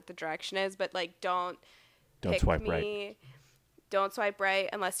 I don't know what the direction is, but, like, don't pick swipe me. right. Don't swipe right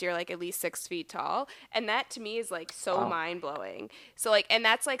unless you're, like, at least 6 feet tall. And that, to me, is, like, so mind-blowing. So, like, and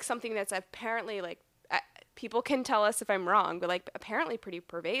that's, like, something that's apparently, like, people can tell us if I'm wrong, but, like, apparently pretty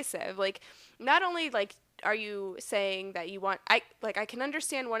pervasive. Like, not only, like, are you saying that you want... I can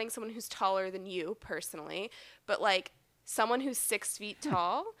understand wanting someone who's taller than you, personally, but, like, someone who's 6 feet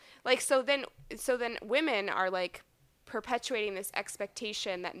tall? Like, so then women are, like, perpetuating this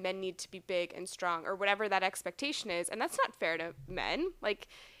expectation that men need to be big and strong or whatever that expectation is, and that's not fair to men. Like,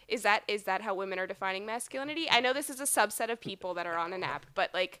 is that how women are defining masculinity? I know this is a subset of people that are on an app, but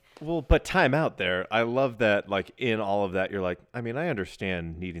like, well, but time out there. I love that, like, in all of that, you're like, I mean, I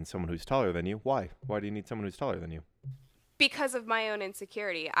understand needing someone who's taller than you. Why do you need someone who's taller than you? Because of my own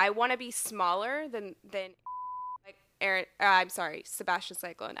insecurity. I want to be smaller than like Aaron. I'm sorry, Sebastian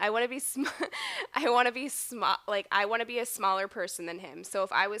Cyclone. I want to be I want to be small. Like, I want to be a smaller person than him. So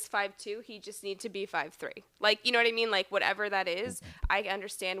if I was 5'2", he just need to be 5'3". Like, you know what I mean? Like, whatever that is, I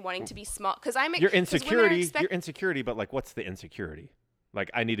understand wanting to be small because your insecurity. But, like, what's the insecurity?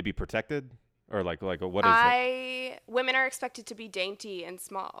 Like, I need to be protected, or like what is it? Women are expected to be dainty and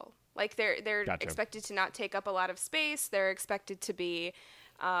small. Like, they're Gotcha. expected to not take up a lot of space. They're expected to be,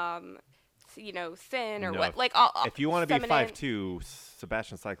 you know, thin or what. Like, all if you want to be feminine. 5'2",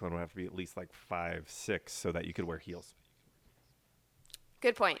 Sebastian Cyclone would have to be at least like 5'6", so that you could wear heels.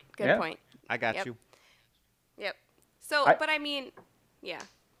 Good point. Point. I got you. Yep. So, but I mean, yeah,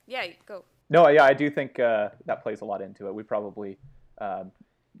 go. No, yeah, I do think that plays a lot into it. We probably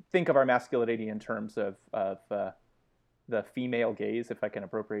think of our masculinity in terms of the female gaze, if I can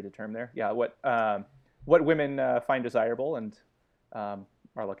appropriate a term there. Yeah, what women find desirable and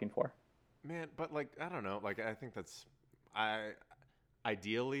are looking for. Man, but, like, I don't know. Like, I think that's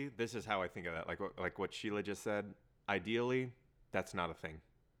ideally, this is how I think of that. Like what Sheila just said. Ideally, that's not a thing,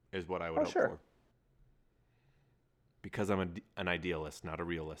 is what I would hope for. Because I'm an idealist, not a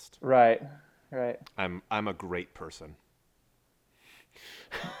realist. Right. I'm a great person.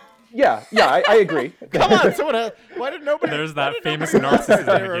 Yeah, I agree. Come on, someone else. Why did nobody? There's that famous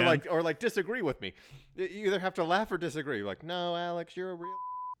narcissism again. or disagree with me. You either have to laugh or disagree. Like, no, Alex, you're a real.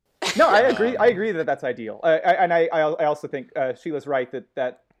 No, I agree. I agree that that's ideal. I also think Sheila's right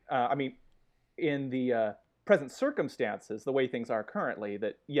that I mean, in the present circumstances, the way things are currently,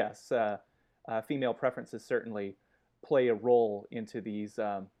 that yes, female preferences certainly play a role into these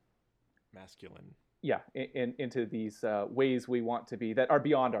masculine into these ways we want to be that are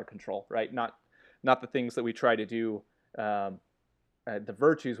beyond our control, right? Not the things that we try to do, the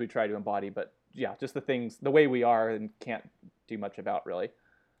virtues we try to embody, but just the way we are and can't do much about, really.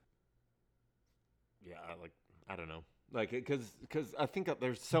 Yeah, I don't know. Because I think that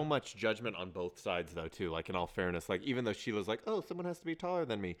there's so much judgment on both sides, though, too. Like, in all fairness, like, even though Sheila's like, oh, someone has to be taller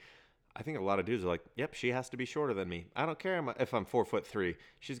than me, I think a lot of dudes are like, yep, she has to be shorter than me. I don't care if I'm 4'3".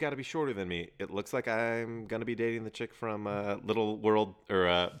 She's got to be shorter than me. It looks like I'm gonna be dating the chick from Little World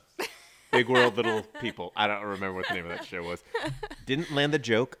or Big World, Little People. I don't remember what the name of that show was. Didn't land the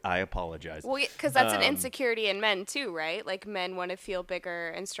joke. I apologize. Well, because that's an insecurity in men too, right? Like, men want to feel bigger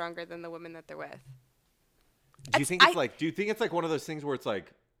and stronger than the women that they're with. Do you think it's like one of those things where it's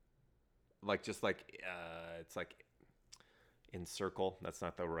like it's like in circle? That's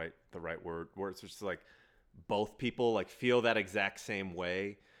not the right word. Where it's just like both people like feel that exact same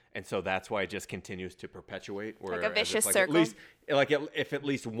way, and so that's why it just continues to perpetuate. Like a vicious At circle. least, if at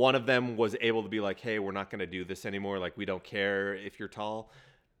least one of them was able to be like, hey, we're not going to do this anymore. Like, we don't care if you're tall.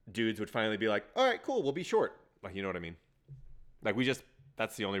 Dudes would finally be like, all right, cool, we'll be short. Like, you know what I mean? Like,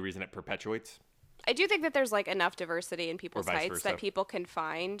 that's the only reason it perpetuates. I do think that there's like enough diversity in people's vice heights versa. that people can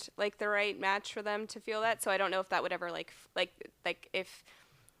find like the right match for them to feel that. So I don't know if that would ever like if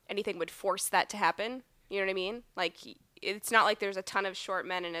anything would force that to happen. You know what I mean? Like, it's not like there's a ton of short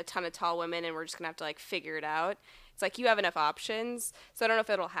men and a ton of tall women and we're just gonna have to like figure it out. It's like you have enough options. So I don't know if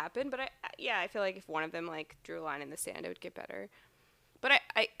it'll happen, but I feel like if one of them like drew a line in the sand, it would get better. But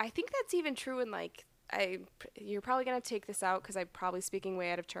I think that's even true in like, you're probably going to take this out because I'm probably speaking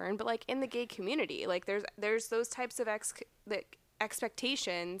way out of turn, but like in the gay community, like there's those types of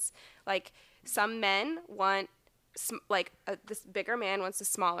expectations. Like, some men want this bigger man wants a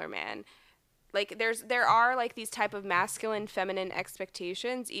smaller man. Like, there are like these type of masculine, feminine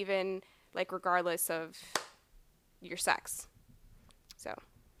expectations, even like regardless of your sex. So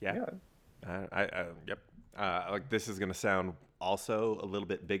Yeah. Yep. Like, this is going to sound also a little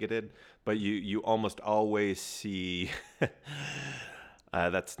bit bigoted, but you almost always see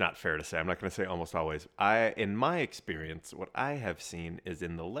that's not fair to say. I'm not going to say almost always. In my experience, what I have seen is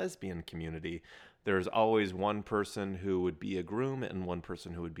in the lesbian community, there's always one person who would be a groom and one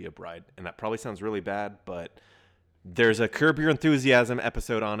person who would be a bride. And that probably sounds really bad, but there's a Curb Your Enthusiasm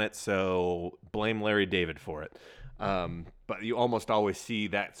episode on it, so blame Larry David for it. But you almost always see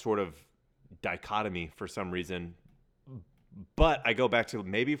that sort of dichotomy for some reason. But I go back to,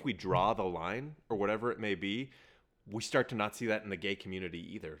 maybe if we draw the line or whatever it may be, we start to not see that in the gay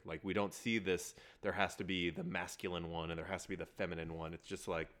community either. Like, we don't see this, there has to be the masculine one and there has to be the feminine one. It's just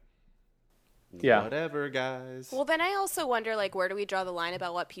like, whatever, guys. Well, then I also wonder, like, where do we draw the line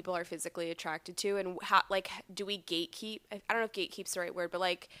about what people are physically attracted to, and how, like, do we gatekeep? I don't know if gatekeep's the right word, but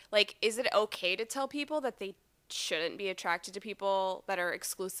like, is it okay to tell people that they shouldn't be attracted to people that are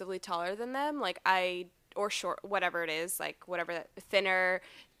exclusively taller than them? Like, or short, whatever it is, like, whatever that, thinner,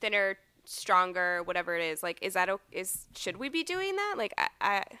 stronger, whatever it is. Like, should we be doing that? Like,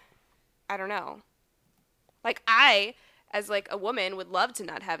 I don't know. Like, I, as like a woman, would love to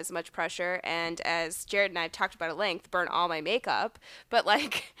not have as much pressure, and as Jared and I have talked about at length, burn all my makeup, but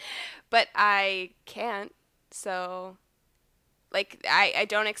I can't. So, like, I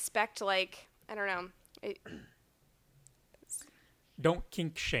don't expect, like, I don't know. Don't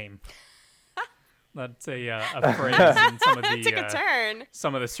kink shame. That's a phrase in some of the took a turn.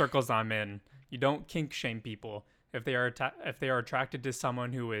 Some of the circles I'm in. You don't kink shame people. If they are attracted to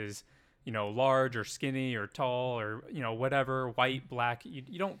someone who is, large or skinny or tall or whatever, white, black,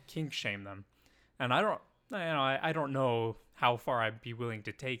 you don't kink shame them. And I don't know how far I'd be willing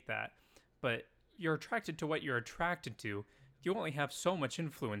to take that, but you're attracted to what you're attracted to. You only have so much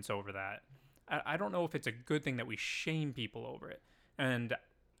influence over that. I don't know if it's a good thing that we shame people over it. And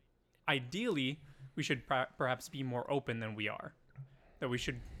ideally, we should perhaps be more open than we are. That we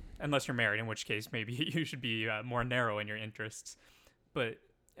should, unless you're married, in which case maybe you should be more narrow in your interests. But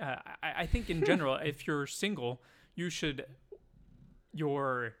I think in general, if you're single,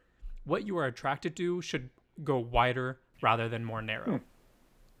 what you are attracted to should go wider rather than more narrow.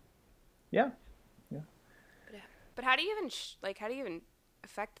 Yeah. But how do you even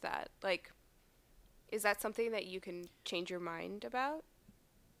affect that? Like, is that something that you can change your mind about?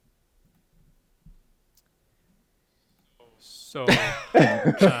 So,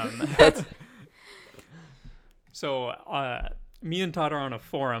 me and Todd are on a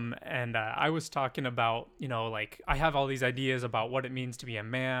forum, and I was talking about, like, I have all these ideas about what it means to be a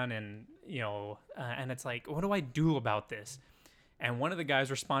man, and, and it's like, what do I do about this? And one of the guys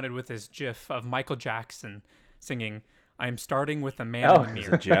responded with this GIF of Michael Jackson singing, "I'm starting with a man in the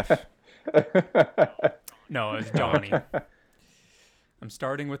mirror." Jeff. No, it's Johnny. I'm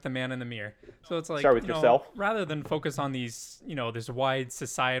starting with the man in the mirror. So it's like, Start with yourself. Rather than focus on these, this wide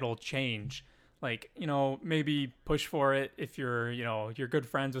societal change, like, maybe push for it if you're good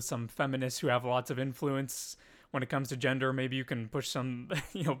friends with some feminists who have lots of influence when it comes to gender. Maybe you can push some,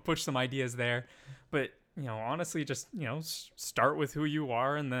 push some ideas there. But, honestly, just, start with who you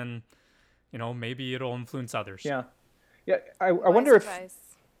are, and then, maybe it'll influence others. Yeah. Yeah. I wonder if advice.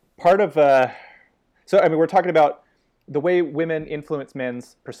 part of, so, I mean, we're talking about the way women influence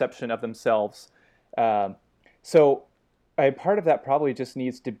men's perception of themselves. So part of that probably just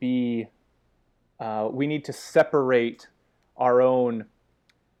needs to be, we need to separate our own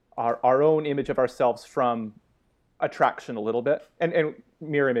image of ourselves from attraction a little bit, and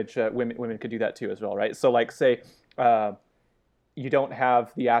mirror image. Women could do that too as well, right? So like say you don't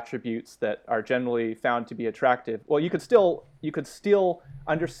have the attributes that are generally found to be attractive. Well, you could still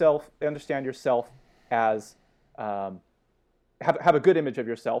understand yourself as have a good image of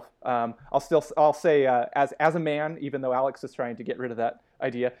yourself. I'll say as a man, even though Alex is trying to get rid of that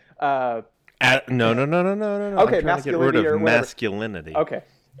idea. No. Okay, I'm trying to get rid masculinity or of whatever. masculinity. Okay,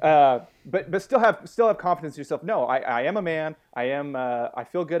 but still have confidence in yourself. No, I am a man. I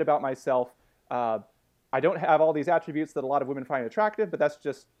feel good about myself. I don't have all these attributes that a lot of women find attractive, but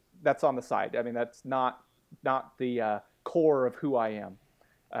that's on the side. I mean, that's not the core of who I am.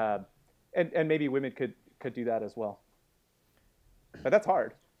 And maybe women could do that as well. But that's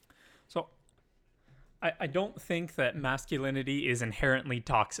hard. So I don't think that masculinity is inherently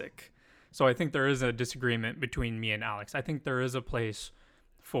toxic. So I think there is a disagreement between me and Alex. I think there is a place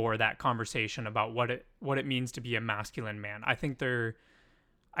for that conversation about what it means to be a masculine man. I think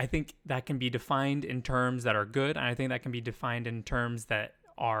that can be defined in terms that are good, and I think that can be defined in terms that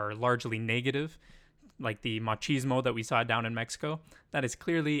are largely negative, like the machismo that we saw down in Mexico. That is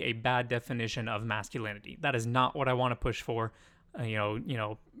clearly a bad definition of masculinity. That is not what I want to push for.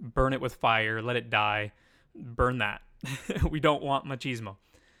 Burn it with fire, let it die, burn that. We don't want machismo.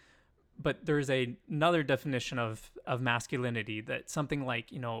 But there's another definition of masculinity, that something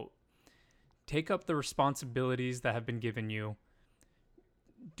like, take up the responsibilities that have been given you,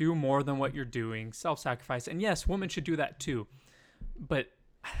 do more than what you're doing, self-sacrifice. And yes, women should do that too. But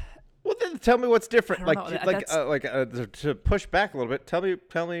well, then tell me what's different. To push back a little bit, tell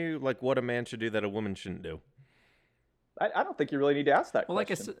me like what a man should do that a woman shouldn't do. I don't think you really need to ask that question. Like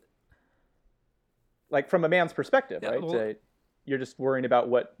I said, like from a man's perspective, yeah, right? Well, you're just worrying about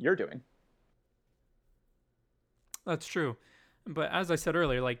what you're doing. That's true. But as I said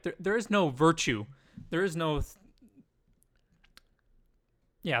earlier, like there is no virtue. There is no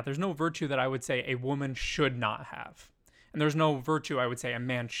there's no virtue that I would say a woman should not have. And there's no virtue I would say a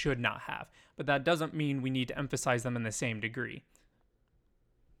man should not have. But that doesn't mean we need to emphasize them in the same degree.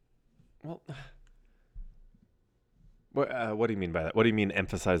 Well, what do you mean by that? What do you mean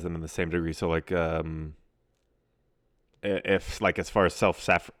emphasize them in the same degree? So like, if like as far as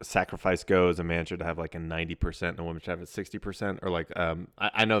self-sacrifice goes, a man should have like a 90% and a woman should have a 60%, or like,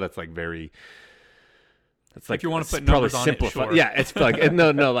 I know that's like very... It's like, if you want to put probably numbers on it, sure. Yeah, it's like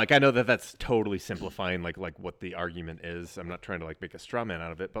no, like I know that's totally simplifying like what the argument is. I'm not trying to like make a straw man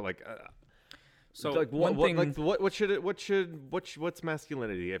out of it, but like, so like one thing, like what's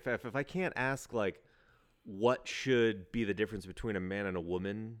masculinity? If I can't ask like what should be the difference between a man and a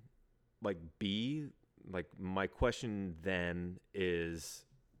woman, like my question then is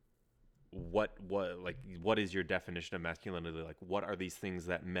what is your definition of masculinity? Like, what are these things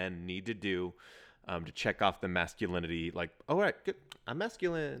that men need to do to check off the masculinity? Like, all right, good, I'm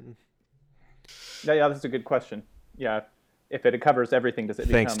masculine. Yeah, that's a good question. Yeah, if it covers everything, does it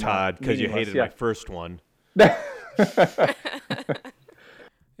become Thanks, Todd, because you hated my first one. Yeah,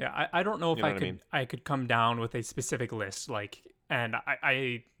 I don't know if I could come down with a specific list, like, and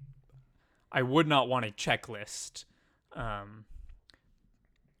I would not want a checklist.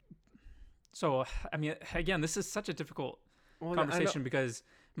 So I mean, again, this is such a difficult conversation because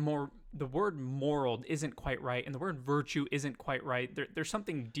the word moral isn't quite right, and the word virtue isn't quite right. There's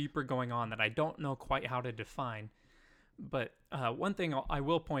something deeper going on that I don't know quite how to define. But one thing I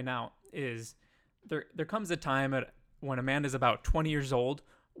will point out is there comes a time when a man is about 20 years old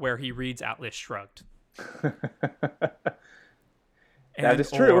where he reads Atlas Shrugged. That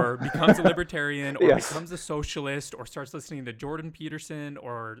is true. Or becomes a libertarian, or Yes. becomes a socialist, or starts listening to Jordan Peterson,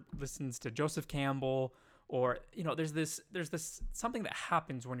 or listens to Joseph Campbell, or there's this something that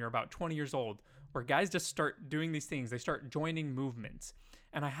happens when you're about 20 years old where guys just start doing these things. They start joining movements,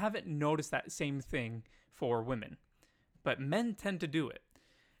 and I haven't noticed that same thing for women, but men tend to do it,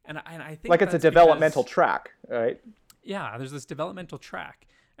 and I think like it's a that's developmental because, track, right? yeah, there's this developmental track.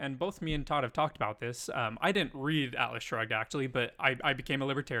 and both me and Todd have talked about this. I didn't read Atlas Shrugged, actually, but I became a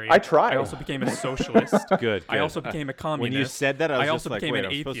libertarian. I tried. I also became a socialist. Good. I also became a communist. When you said that, I was just also like, became wait,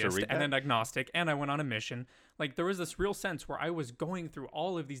 an I'm supposed to atheist read and that? an agnostic, and I went on a mission. Like, there was this real sense where I was going through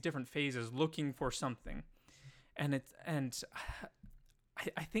all of these different phases looking for something. And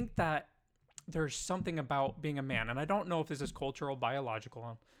I think that there's something about being a man, and I don't know if this is cultural,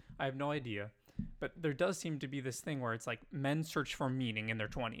 biological. I have no idea. But there does seem to be this thing where it's like men search for meaning in their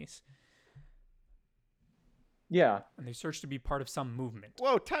 20s. Yeah. And they search to be part of some movement.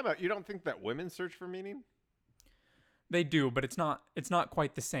 Whoa, time out. You don't think that women search for meaning? They do, but it's not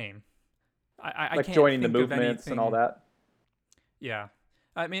quite the same. I Like can't joining the think of movements and all anything- that. Yeah.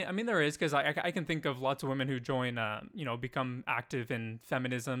 I mean there is, because I can think of lots of women who join, become active in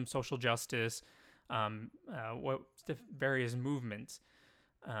feminism, social justice, various movements.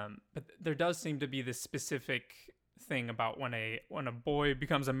 But there does seem to be this specific thing about when a boy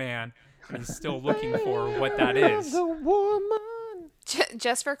becomes a man and he's still looking for what that is.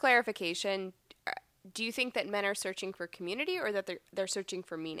 Just for clarification, do you think that men are searching for community or that they're searching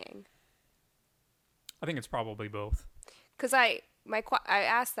for meaning? I think it's probably both. Because I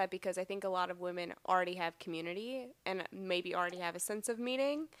asked that because I think a lot of women already have community and maybe already have a sense of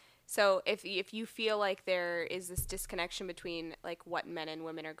meaning. So if you feel like there is this disconnection between like what men and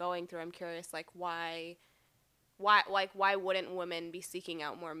women are going through, I'm curious like why wouldn't women be seeking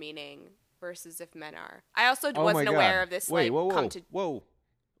out more meaning versus if men are? I also wasn't aware of this. Wait, like, whoa.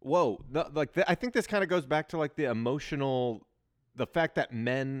 No, I think this kind of goes back to like the fact that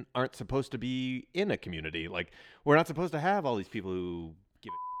men aren't supposed to be in a community. Like, we're not supposed to have all these people who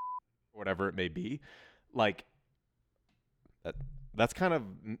give a whatever it may be. Like, that's kind of,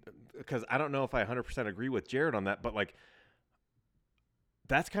 because I don't know if I 100% agree with Jared on that, but like,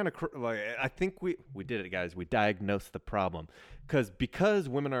 that's kind of like, I think we did it, guys. We diagnosed the problem because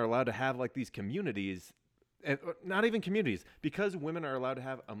women are allowed to have like these communities, and not even communities, because women are allowed to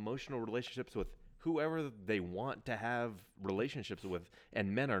have emotional relationships with whoever they want to have relationships with,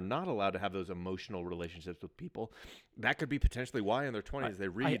 and men are not allowed to have those emotional relationships with people. That could be potentially why in their 20s they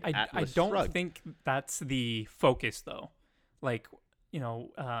read I Atlas don't Shrugged. think that's the focus, though. Like,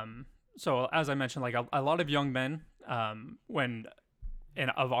 so as I mentioned, like a lot of young men,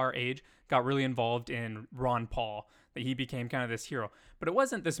 of our age, got really involved in Ron Paul, that he became kind of this hero. But it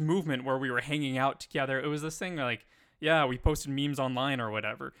wasn't this movement where we were hanging out together. It was this thing like, yeah, we posted memes online or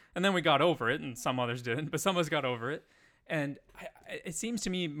whatever. And then we got over it, and some others didn't, but some of us got over it. And it seems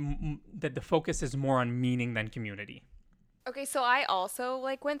to me that the focus is more on meaning than community. Okay, so I also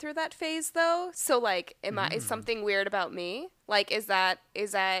like went through that phase though. So like, is something weird about me? Like, is that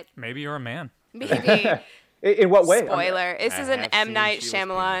Maybe you're a man. maybe? In what way? Spoiler. This I is an have M seen Night She Was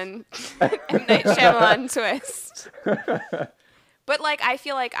Shyamalan M Night Shyamalan twist. But like, I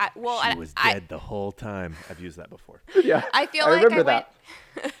feel like She was dead the whole time. I've used that before. Yeah. I feel I like remember that.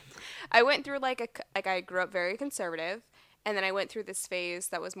 I went through like I grew up very conservative, and then I went through this phase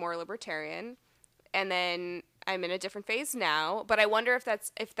that was more libertarian, and then I'm in a different phase now. But I wonder if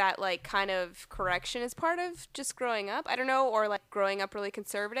that like kind of correction is part of just growing up. I don't know, or like growing up really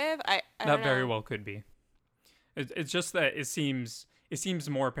conservative. I don't That know. very well could be. It's just that it seems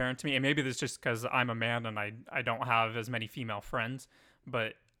more apparent to me, and maybe that's just because I'm a man and I don't have as many female friends.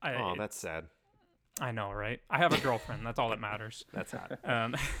 But That's sad. I know, right? I have a girlfriend. That's all that matters. That's hot.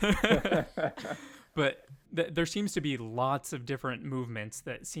 But there seems to be lots of different movements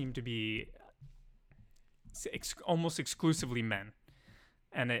that seem to be almost exclusively men,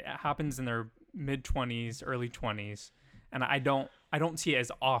 and it happens in their mid-20s, early 20s, and I don't see it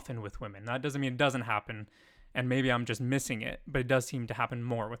as often with women. That doesn't mean it doesn't happen, and maybe I'm just missing it, but it does seem to happen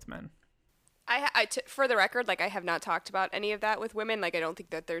more with men. For the record, like I have not talked about any of that with women. Like I don't think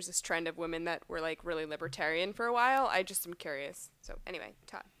that there's this trend of women that were like really libertarian for a while. I just am curious. So anyway,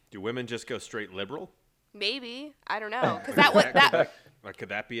 Todd. Do women just go straight liberal? Maybe, I don't know, because that Like, could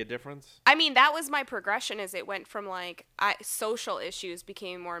that be a difference? I mean, that was my progression. As it went from like social issues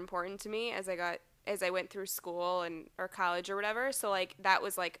became more important to me as I went through school or college or whatever. So like that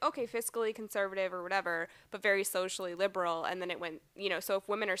was like, okay, fiscally conservative or whatever, but very socially liberal. And then it went, so if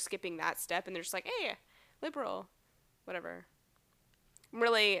women are skipping that step and they're just like, hey, liberal, whatever.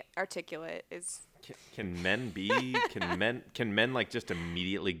 Really articulate is. Can men men like just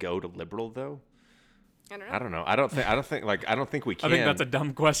immediately go to liberal though? I don't know. I don't think we can. I think that's a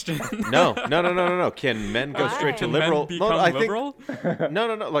dumb question. No. Can men go Why? straight to Can liberal? men become liberal?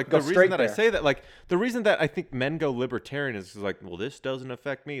 No. Like Go the reason straight that I there. say that, like the reason that I think men go libertarian is like, well, this doesn't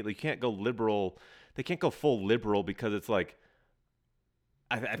affect me. Like, you can't go liberal. They can't go full liberal because it's like,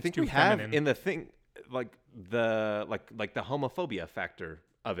 I think too we have feminine. in the thing like the homophobia factor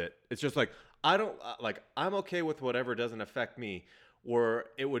of it. It's just like, I don't like, I'm okay with whatever doesn't affect me. Or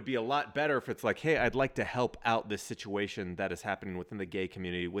it would be a lot better if it's like, hey, I'd like to help out this situation that is happening within the gay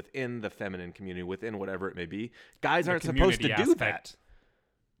community, within the feminine community, within whatever it may be. Guys aren't supposed to do that.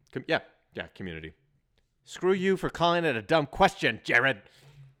 Yeah, community. Screw you for calling it a dumb question, Jared.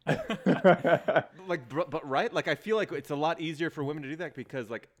 Like, but right? Like, I feel like it's a lot easier for women to do that because,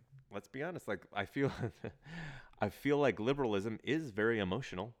 like, let's be honest. Like, I feel like liberalism is very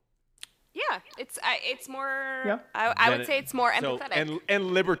emotional. Yeah, it's more. Yeah. I would say it's more empathetic. And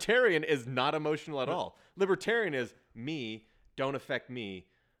libertarian is not emotional at all. Libertarian is me, don't affect me,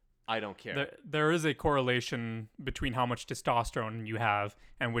 I don't care. There is a correlation between how much testosterone you have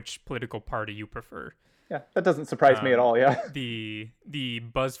and which political party you prefer. Yeah, that doesn't surprise me at all. Yeah. The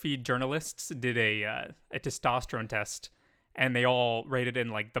BuzzFeed journalists did a testosterone test, and they all rated in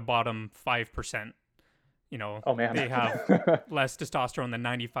like the bottom 5%. You know, oh, man. They have less testosterone than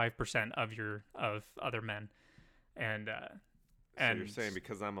 95% of other men, and so you're saying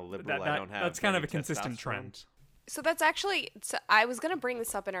because I'm a liberal, I don't have. That's kind of a consistent trend. So that's actually. So I was gonna bring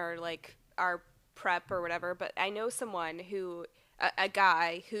this up in our prep or whatever, but I know someone who. A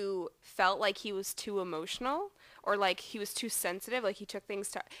guy who felt like he was too emotional or like he was too sensitive, like he took things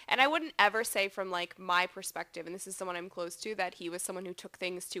to, and I wouldn't ever say from like my perspective, and this is someone I'm close to, that he was someone who took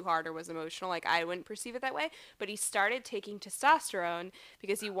things too hard or was emotional. Like I wouldn't perceive it that way, but he started taking testosterone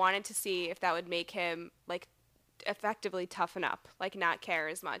because he wanted to see if that would make him like effectively toughen up, like not care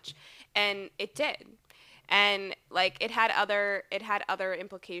as much, and it did. And like it had other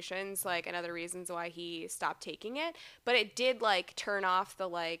implications, like, and other reasons why he stopped taking it, but it did like turn off the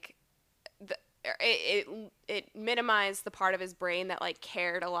like it minimized the part of his brain that like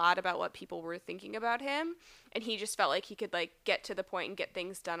cared a lot about what people were thinking about him, and he just felt like he could like get to the point and get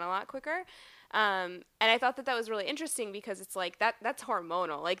things done a lot quicker. And I thought that was really interesting because it's like that's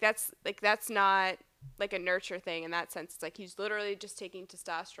hormonal, like that's not like a nurture thing in that sense. It's like he's literally just taking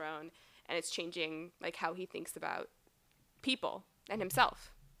testosterone. And it's changing like how he thinks about people and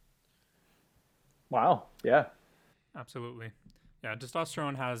himself. Wow. Yeah. Absolutely. Yeah.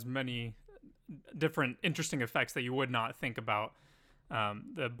 Testosterone has many different interesting effects that you would not think about.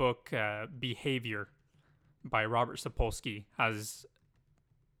 The book Behavior by Robert Sapolsky has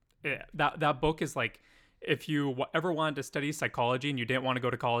that book is like, if you ever wanted to study psychology and you didn't want to go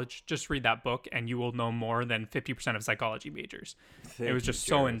to college, just read that book and you will know more than 50% of psychology majors. It was just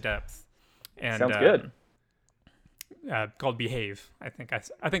so in depth. And, sounds good. Called Behave. I think I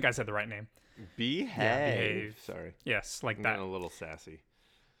said the right name. Behave. Yeah, Behave. Sorry. Yes, like I'm that. getting a little sassy.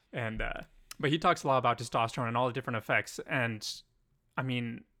 And but he talks a lot about testosterone and all the different effects. And I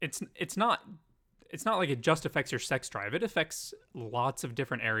mean, it's not like it just affects your sex drive. It affects lots of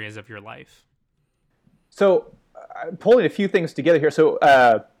different areas of your life. So, pulling a few things together here. So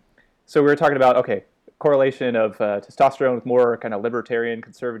we were talking about correlation of testosterone with more kind of libertarian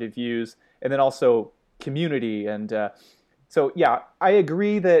conservative views, and then also community. And so, yeah, I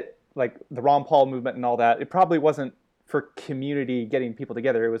agree that like the Ron Paul movement and all that, it probably wasn't for community getting people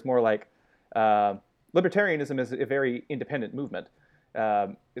together. It was more like libertarianism is a very independent movement.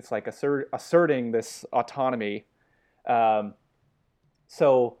 It's like asserting this autonomy.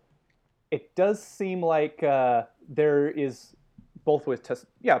 So it does seem like there is both with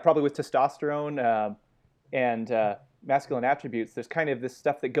probably with testosterone and masculine attributes. There's kind of this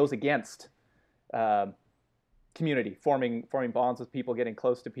stuff that goes against community, forming bonds with people, getting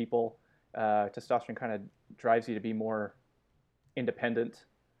close to people. Testosterone kind of drives you to be more independent.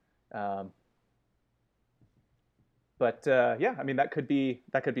 But yeah, I mean that could be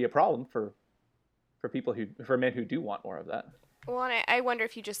a problem for men who do want more of that. Well, and I wonder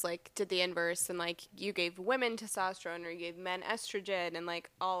if you just like did the inverse and like you gave women testosterone or you gave men estrogen and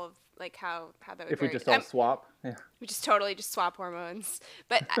like all of like how that would. If we just all swap, yeah. We just totally just swap hormones.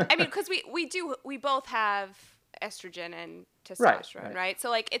 But I mean, because we both have estrogen and testosterone, right?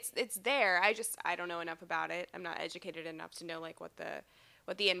 So like it's there. I don't know enough about it. I'm not educated enough to know like what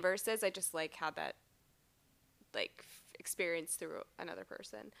the inverse is. I just like had that like experience through another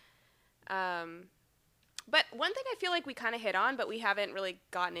person. But one thing I feel like we kind of hit on, but we haven't really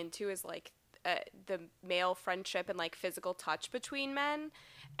gotten into is like the male friendship and like physical touch between men.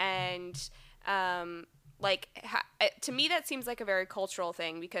 And to me, that seems like a very cultural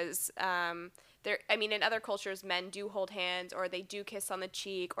thing because in other cultures, men do hold hands or they do kiss on the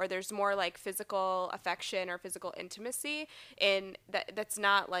cheek or there's more like physical affection or physical intimacy. And that's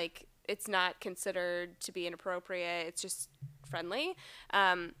not like, it's not considered to be inappropriate. It's just friendly.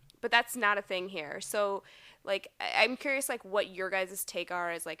 But that's not a thing here. So, like, I'm curious, like, what your guys' take are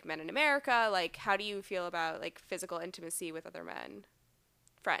as, like, men in America. Like, how do you feel about, like, physical intimacy with other men?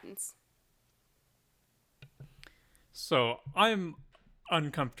 friends? So I'm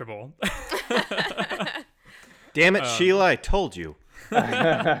uncomfortable. Damn it, Sheila! I told you.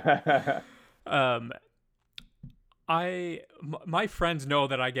 My friends know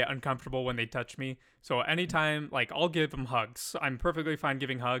that I get uncomfortable when they touch me. So anytime, like, I'll give them hugs. I'm perfectly fine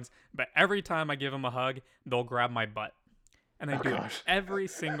giving hugs, but every time I give them a hug, they'll grab my butt, and I do it every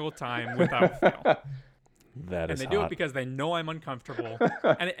single time without fail. That And is they hot. do it because they know I'm uncomfortable.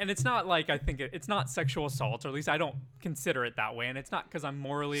 and it's not like I think it's not sexual assault, or at least I don't consider it that way. And it's not because I'm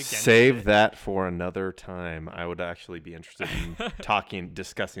morally against Save it. that for another time. I would actually be interested in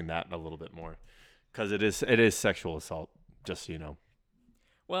discussing that a little bit more, because it is sexual assault. Just so you know.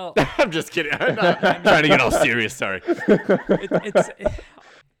 Well, I'm just kidding. I'm not trying to get all serious. Sorry.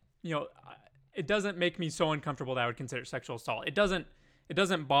 It doesn't make me so uncomfortable that I would consider it sexual assault. It doesn't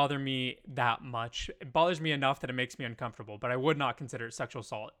bother me that much. It bothers me enough that it makes me uncomfortable, but I would not consider it sexual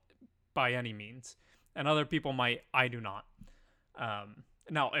assault by any means. And other people might. I do not.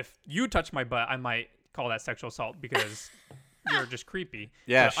 Now, if you touch my butt, I might call that sexual assault because you're just creepy.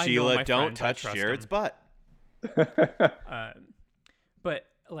 Yeah, But I know Sheila, my don't friends, I touch trust Jared's them. butt.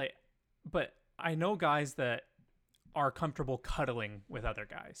 But I know guys that are comfortable cuddling with other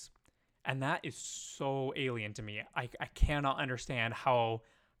guys, and that is so alien to me. I cannot understand how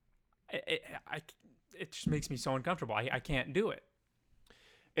it just makes me so uncomfortable. I can't do it.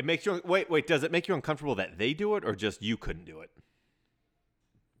 It makes you wait. Does it make you uncomfortable that they do it, or just you couldn't do it?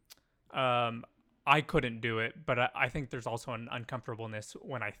 I couldn't do it, but I think there's also an uncomfortableness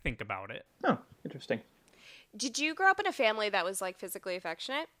when I think about it. Oh, interesting. Did you grow up in a family that was like physically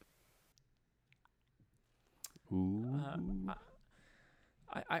affectionate? Ooh.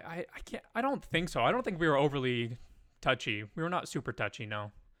 I can't. I don't think so. I don't think we were overly touchy. We were not super touchy.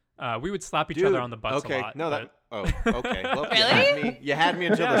 No. We would slap each other on the butts okay. a lot. No, but okay. Well, Really? you had me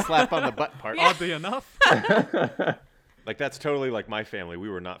until the slap on the butt part. oddly enough. Like, that's totally like my family. We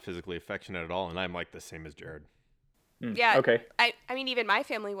were not physically affectionate at all, and I'm like the same as Jared. Yeah. Okay. I mean, even my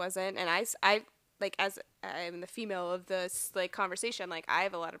family wasn't, and I like, as I'm the female of this like conversation, like I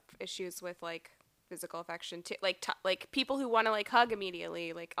have a lot of issues with like physical affection too, like people who want to like hug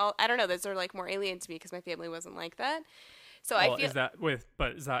immediately. Like, I don't know, those are like more alien to me because my family wasn't like that. So Well, I feel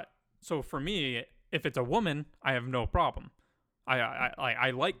is that so for me? If it's a woman, I have no problem.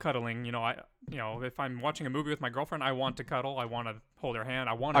 I like cuddling. If I'm watching a movie with my girlfriend, I want to cuddle. I want to hold her hand.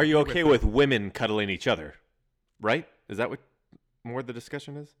 I want. Are you okay with women cuddling each other? Right? Is that what more the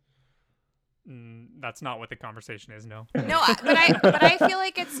discussion is? That's not what the conversation is. No. No, but I feel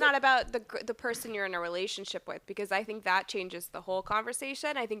like it's not about the person you're in a relationship with, because I think that changes the whole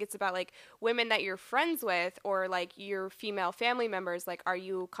conversation. I think it's about like women that you're friends with, or like your female family members. Like, are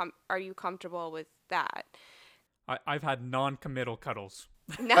you comfortable with that? I've had non-committal cuddles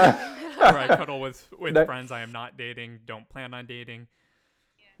No. where I cuddle with That- friends I am not dating, don't plan on dating.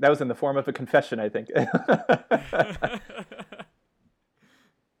 That was in the form of a confession, I think. That's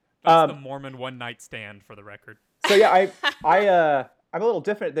the Mormon one-night stand, for the record. So yeah, I'm a little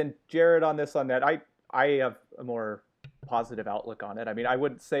different than Jared on that. I have a more positive outlook on it. I mean, I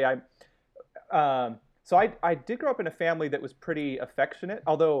would say so I did grow up in a family that was pretty affectionate,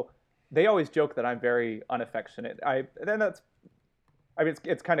 although they always joke that I'm very unaffectionate.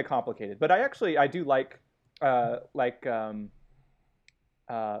 It's kind of complicated, but I do like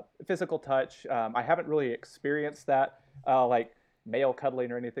physical touch. I haven't really experienced that like male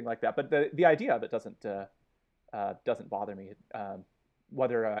cuddling or anything like that, but the idea of it doesn't bother me,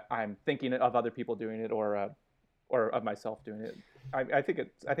 whether I'm thinking of other people doing it or of myself doing it. I think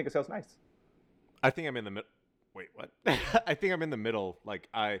it sounds nice. I think I'm in the middle. Wait, what? I think I'm in the middle. Like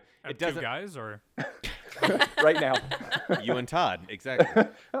Have it two doesn't. guys or Right now. You and Todd, exactly.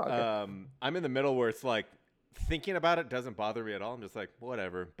 Oh, okay. I'm in the middle where it's like thinking about it doesn't bother me at all. I'm just like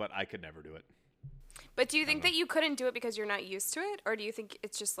whatever, but I could never do it. But do you think that you couldn't do it because you're not used to it, or do you think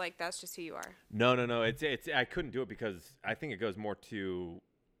it's just like that's just who you are? No. It's I couldn't do it because I think it goes more to.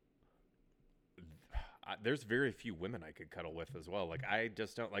 There's very few women I could cuddle with as well. Like I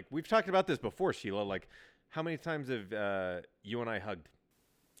just don't like. We've talked about this before, Sheila. Like, how many times have you and I hugged?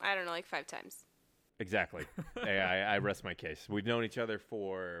 I don't know, like 5 times. Exactly. I rest my case. We've known each other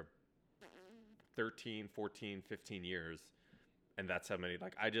for 13, 14, 15 years. And that's how many,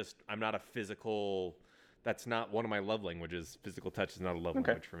 like, I'm not a physical, that's not one of my love languages. Physical touch is not a love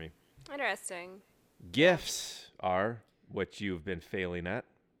language for me. Interesting. Gifts are what you've been failing at.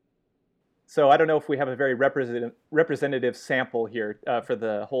 So I don't know if we have a very representative sample here for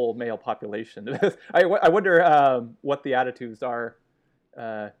the whole male population. I wonder what the attitudes are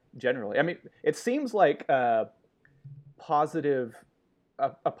generally. I mean, it seems like positive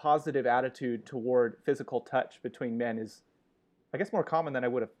a positive attitude toward physical touch between men is, I guess, more common than I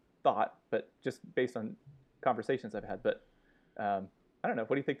would have thought, but just based on conversations I've had. But I don't know.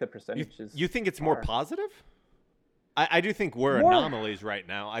 What do you think the percentage is? You think it's more positive? I do think we're More- anomalies right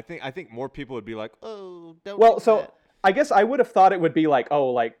now. I think more people would be like, oh, don't. Well, do so that. I guess I would have thought it would be like,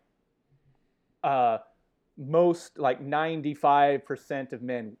 most like 95% of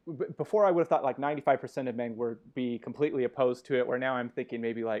men. Before I would have thought like 95% of men would be completely opposed to it. Where now I'm thinking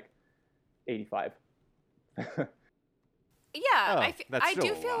maybe like 85. Yeah, Oh, that's I still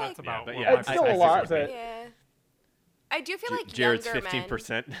do a feel lot. That's like about but what yeah, my It's still a perspective lot, would be. but- yeah. I do feel like Jared's younger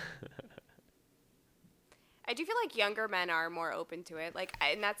 15%. men. I do feel like younger men are more open to it. Like,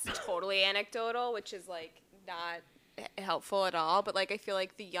 and that's totally anecdotal, which is like not helpful at all. But like, I feel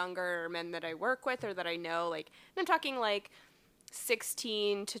like the younger men that I work with or that I know, like, and I'm talking like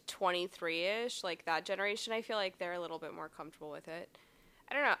 16 to 23-ish, like that generation. I feel like they're a little bit more comfortable with it.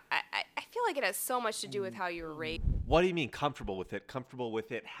 I don't know. I feel like it has so much to do with how you were raised What do you mean comfortable with it? Comfortable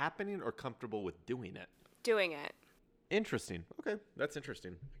with it happening or comfortable with doing it? doing it. Interesting. Okay, that's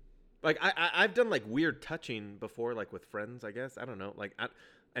interesting. Like I've done like weird touching before, like with friends. I guess I don't know. Like,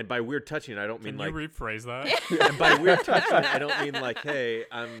 and by weird touching, I don't mean Can you like. rephrase that? And by weird touching, I don't mean like, hey,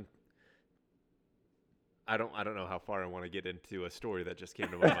 I don't know how far I want to get into a story that just came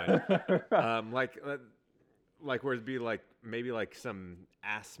to my mind. Like where it'd be like maybe like some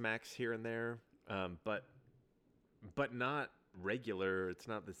ass smacks here and there, but not regular. It's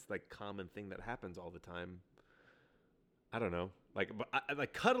not this like common thing that happens all the time. I don't know. Like, but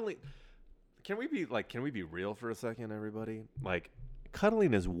like cuddling. Can we be real for a second, everybody? Like,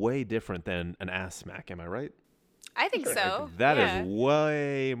 cuddling is way different than an ass smack. Am I right? I think Sure. so. That yeah. is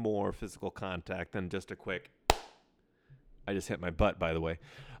way more physical contact than just a quick. I just hit my butt, by the way.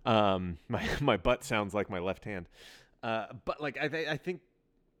 My butt sounds like my left hand. But like I think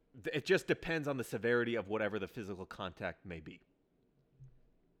it just depends on the severity of whatever the physical contact may be.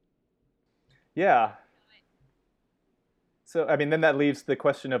 Yeah. So, I mean, then that leaves the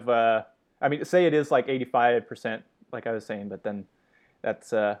question of, I mean, say it is like 85%, like I was saying, but then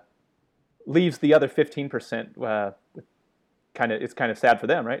that's leaves the other 15%. It's kind of sad for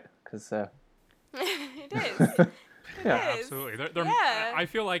them, right? Because It is. yeah, It is. Absolutely. Yeah. I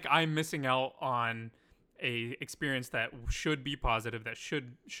feel like I'm missing out on a experience that should be positive, that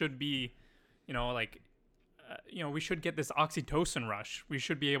should be, like, we should get this oxytocin rush. We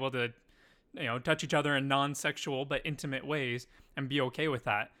should be able to, touch each other in non-sexual but intimate ways and be okay with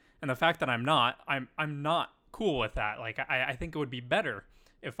that. And the fact that I'm not cool with that. Like, I think it would be better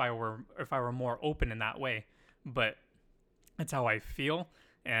if I were more open in that way. But that's how I feel,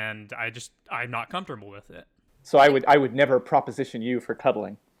 and I'm not comfortable with it. so I would never proposition you for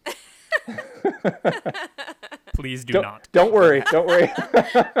cuddling. Please do not. Don't worry.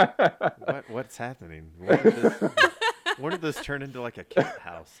 What's happening? When did this turn into like a cat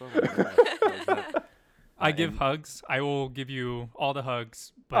house? Oh my gosh. What is that? I give hugs. I will give you all the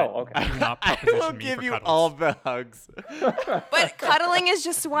hugs, but Oh, okay. do not I proposition will me give for you cuddles. all the hugs. But cuddling is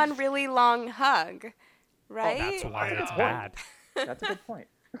just one really long hug, right? That's why That's a it's good bad. That's a good point.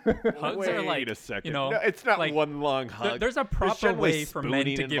 Hugs Wait are like, a second. no, it's not like, one long hug. There's a proper generally way for men to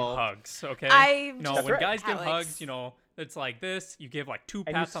spooning give involved. hugs, okay? I'm just when right. guys give Alex. hugs, it's like this. You give like two And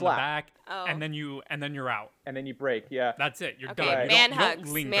you pats on the slap. back, Oh. and then you're out. And then you break. Yeah. That's it. You're Okay, done. Right. You man don't, you hugs.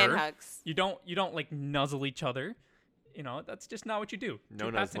 don't linger. Man hugs. You don't like nuzzle each other. That's just not what you do.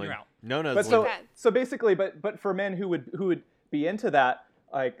 No Two pats and nuzzling. you're out. No But nuzzling. so basically, but for men who would be into that,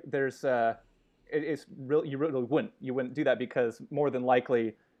 like there's it's real. You wouldn't do that because more than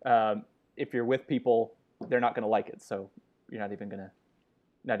likely, if you're with people, they're not going to like it. So you're not even gonna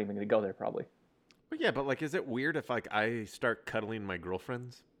go there probably. But yeah, but like, is it weird if like I start cuddling my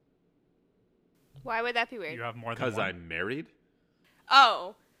girlfriends Why would that be weird? You have more than because one. I'm married?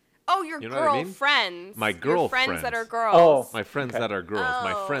 Oh, your You know what I mean? girlfriends. My Your friends that are girlfriends. girls. My friends Okay. that are girls.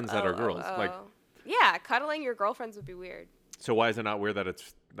 My friends that are girls. Like, Yeah, cuddling your girlfriends would be weird. so why is it not weird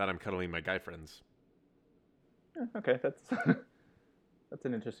that I'm cuddling my guy friends? Okay, that's that's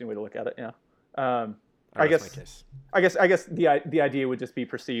an interesting way to look at it. Yeah. I guess- rest my case. I guess the idea would just be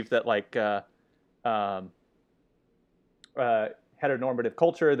perceived that like heteronormative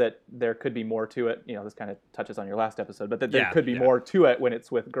culture, that there could be more to it. This kind of touches on your last episode, but that there Yeah, could be yeah. more to it when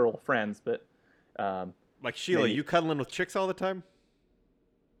it's with girlfriends. But Like Sheila, maybe- you cuddling with chicks all the time?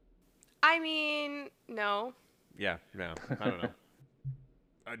 I mean, no. Yeah, no, I don't know.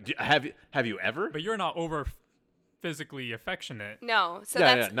 Have you ever? But you're not over physically affectionate. No, so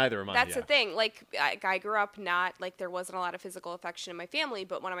Yeah, that's neither am I. that's yeah. the thing. Like I grew up not like there wasn't a lot of physical affection in my family,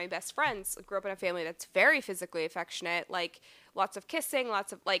 but one of my best friends grew up in a family that's very physically affectionate. Like lots of kissing,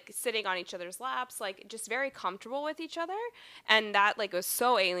 lots of like sitting on each other's laps, like just very comfortable with each other, and that like was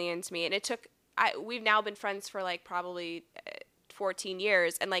so alien to me. And it took. We've now been friends for like probably 14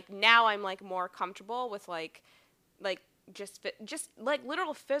 years, and like now I'm like more comfortable with like just like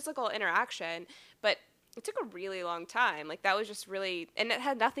literal physical interaction, but it took a really long time. Like that was just really, and it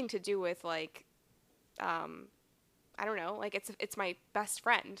had nothing to do with like I don't know, like it's my best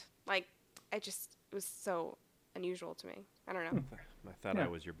friend. Like it was so unusual to me. I don't know. I thought I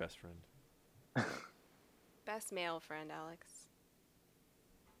was your best friend. Best male friend, Alex,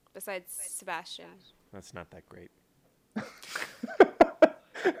 besides Sebastian. That's not that great.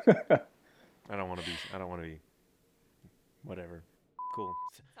 I don't want to be whatever. Cool.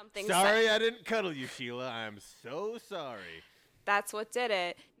 Something Sorry I didn't cuddle you, Sheila. I'm so sorry. That's what did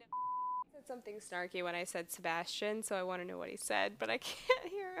it. I said something snarky when I said Sebastian, so I want to know what he said, but I can't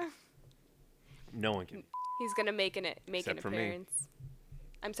hear him. No one can. He's gonna make an Except for me. appearance.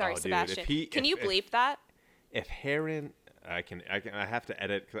 I'm sorry, Oh, dude, Sebastian. if Can you bleep that? If Heron, I have to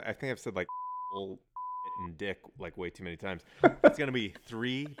edit because I think I've said like and dick like way too many times. It's gonna be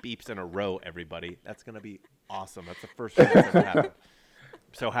 3 beeps in a row, everybody. That's gonna be awesome. That's the first time that's ever happened.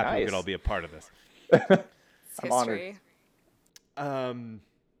 I'm so happy we could Nice. all be a part of this. It's I'm honored. history.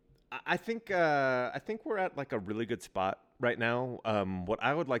 I think we're at like a really good spot right now. What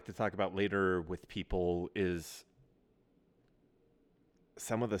I would like to talk about later with people is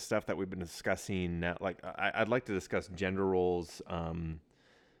some of the stuff that we've been discussing now. Like I'd like to discuss gender roles,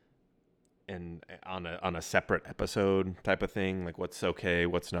 and on a separate episode type of thing, like what's okay,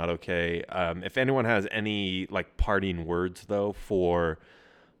 what's not okay. If anyone has any like parting words though for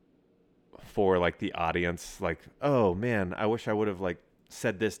like the audience, like, oh man, I wish I would have like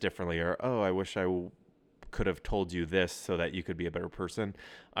said this differently, or oh, I wish I could have told you this so that you could be a better person.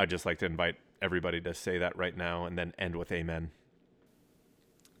 I'd just like to invite everybody to say that right now and then end with amen.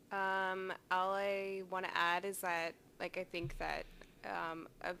 All I want to add is that, like, I think that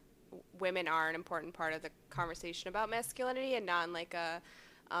women are an important part of the conversation about masculinity, and not in like a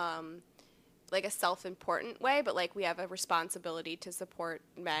self-important way, but like we have a responsibility to support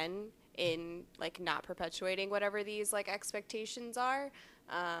men in like not perpetuating whatever these like expectations are.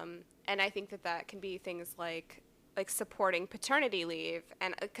 And I think that can be things like supporting paternity leave,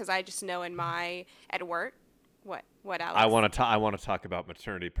 and because I just know at work. What Alex? I want to talk about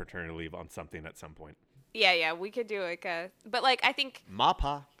paternity leave on something at some point. Yeah, we could do like but like I think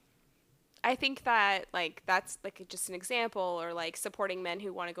Mapa. I think that like that's like just an example, or like supporting men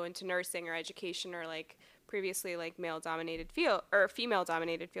who want to go into nursing or education, or like previously like male-dominated field or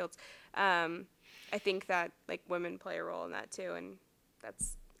female-dominated fields. I think that like women play a role in that too, and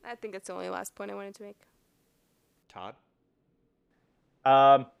I think that's the only last point I wanted to make. Todd?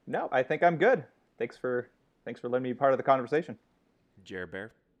 No, I think I'm good. Thanks for letting me be part of the conversation. Jer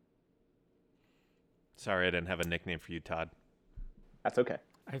Bear? Sorry, I didn't have a nickname for you, Todd. That's okay.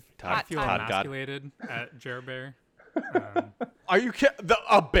 I feel Todd God. emasculated at Jer Bear. Are you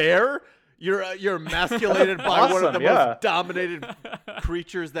a bear? You're emasculated by one of the most dominated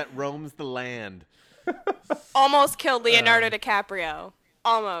creatures that roams the land. Almost killed Leonardo DiCaprio.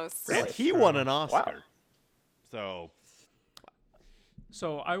 Almost. And he won an Oscar. Wow.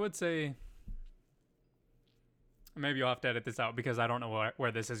 So I would say, maybe you'll have to edit this out because I don't know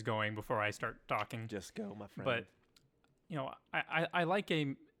where this is going before I start talking. Just go, my friend. But I like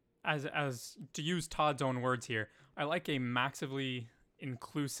as to use Todd's own words here, I like a massively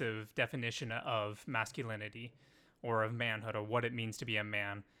inclusive definition of masculinity or of manhood, or what it means to be a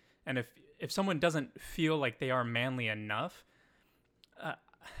man. And if someone doesn't feel like they are manly enough,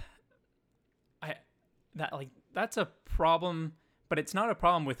 that's a problem, but it's not a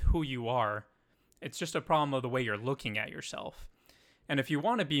problem with who you are. It's just a problem of the way you're looking at yourself. And if you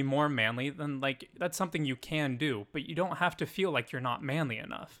want to be more manly, then like that's something you can do, but you don't have to feel like you're not manly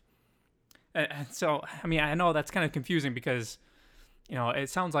enough. And so, I mean, I know that's kind of confusing because, it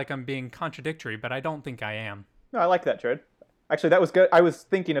sounds like I'm being contradictory, but I don't think I am. No, I like that, Jared. Actually, that was good. I was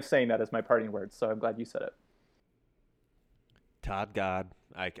thinking of saying that as my parting words, so I'm glad you said it. Todd God.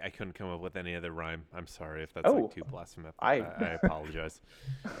 I couldn't come up with any other rhyme. I'm sorry if that's like too blasphemous. I apologize.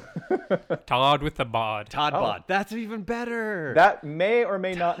 Todd with the bod. Todd Bod. That's even better. That may or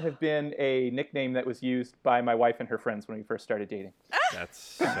may not have been a nickname that was used by my wife and her friends when we first started dating. That's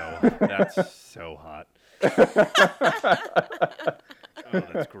so hot. Oh,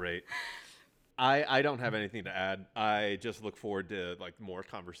 that's great. I don't have anything to add. I just look forward to like more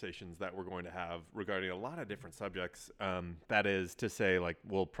conversations that we're going to have regarding a lot of different subjects. That is to say, like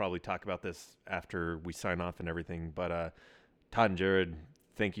we'll probably talk about this after we sign off and everything. But Todd and Jared,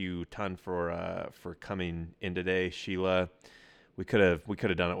 thank you ton for coming in today. Sheila, we could have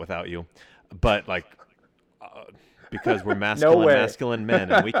done it without you, but like because we're masculine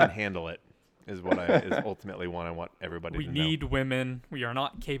men and we can handle it. Is ultimately what I want everybody to know. We need women. We are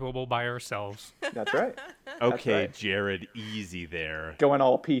not capable by ourselves. That's right. Okay, right. Jared, easy there. Going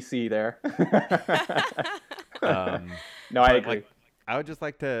all PC there. No, I agree. Like, I would just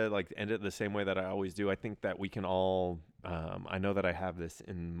like to like end it the same way that I always do. I think that we can all. I know that I have this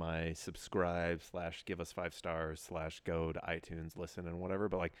in my subscribe / give us 5 stars / go to iTunes, listen and whatever.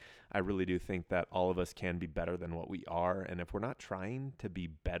 But like, I really do think that all of us can be better than what we are, and if we're not trying to be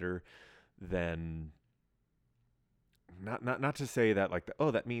better, then not to say that like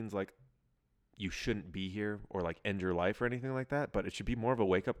that means like you shouldn't be here or like end your life or anything like that, but it should be more of a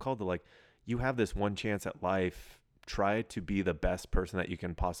wake up call to like you have this one chance at life. Try to be the best person that you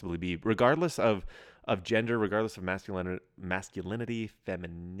can possibly be, regardless of gender, regardless of masculinity,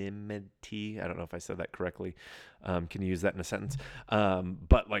 femininity. I don't know if I said that correctly. Can you use that in a sentence?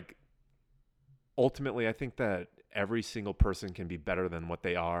 But like ultimately, I think that every single person can be better than what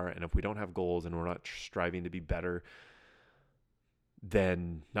they are. And if we don't have goals and we're not striving to be better,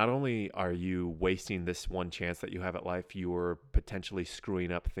 then not only are you wasting this one chance that you have at life, you're potentially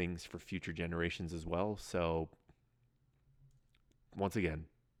screwing up things for future generations as well. So once again,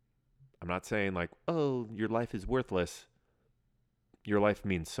 I'm not saying like, oh, your life is worthless. Your life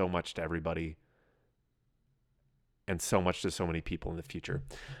means so much to everybody and so much to so many people in the future.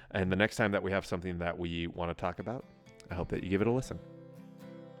 And the next time that we have something that we want to talk about, I hope that you give it a listen.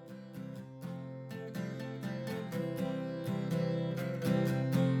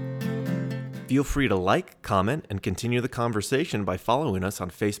 Feel free to like, comment, and continue the conversation by following us on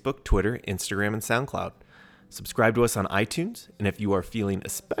Facebook, Twitter, Instagram, and SoundCloud. Subscribe to us on iTunes, and if you are feeling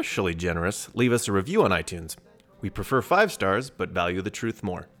especially generous, leave us a review on iTunes. We prefer 5 stars, but value the truth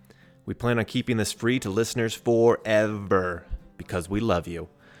more. We plan on keeping this free to listeners forever, because we love you.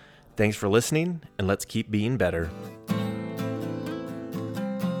 Thanks for listening, and let's keep being better.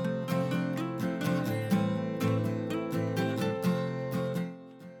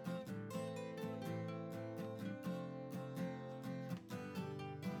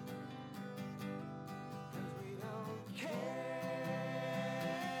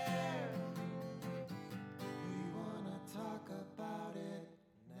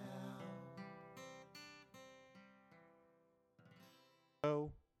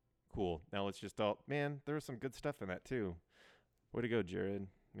 Oh, cool. Now let's just man, there was some good stuff in that too. Way to go, Jared.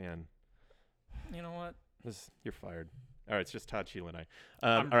 Man. You know what? You're fired. All right, it's just Todd, Sheila, and I.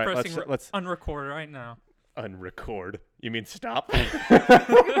 I'm all right, pressing let's unrecord right now. Unrecord. You mean stop?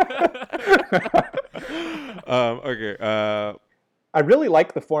 Okay. I really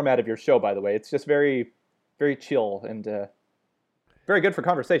like the format of your show, by the way. It's just very, very chill and very good for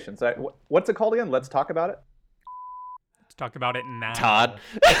conversations. What's it called again? Let's talk about it. Let's talk about it now. Todd.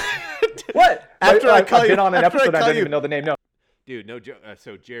 What? After I've been on an episode, I didn't even know the name. No. Dude, no joke.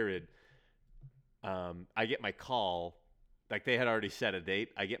 So Jared, I get my call. Like they had already set a date.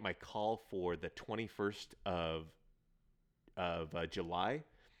 I get my call for the 21st of July,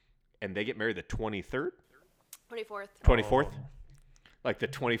 and they get married the 23rd. 24th. 24th. Like the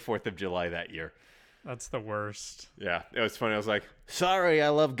 24th of July that year. That's the worst. Yeah, it was funny. I was like, sorry, I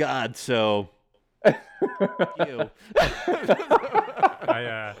love God, so you.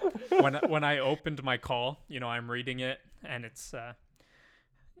 When I opened my call, I'm reading it, and it's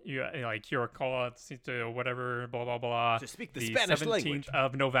your call to whatever, blah blah blah. To speak the Spanish 17th language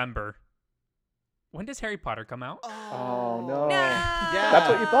of November. When does Harry Potter come out? Oh no! Yeah, That's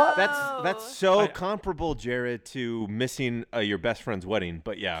what you thought? That's so comparable, Jared, to missing your best friend's wedding.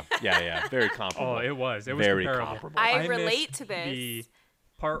 But yeah, very comparable. Oh, it was very comparable. comparable. I relate missed to this. The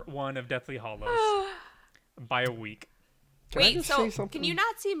part 1 of Deathly Hallows by a week. Wait, so can you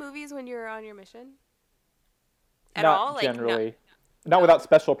not see movies when you're on your mission? At Not all? Like, generally. Not without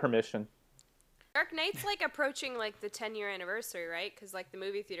special permission. Dark Knight's like approaching like the 10-year anniversary, right? Because like the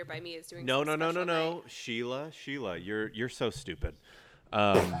movie theater by me is doing No. special night. Sheila, you're so stupid.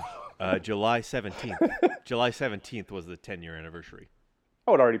 July 17th. July 17th was the 10-year anniversary.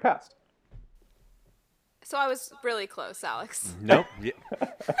 Oh, it already passed. So I was really close, Alex. Nope.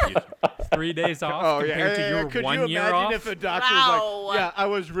 3 days off compared to your Could 1 you year imagine off? if a doctor was like, yeah, I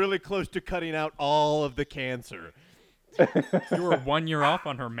was really close to cutting out all of the cancer. You were 1 year off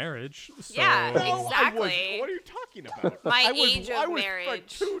on her marriage. So Yeah, No, I exactly. wasn't. What are you talking talking about? My I was, age of I was marriage. like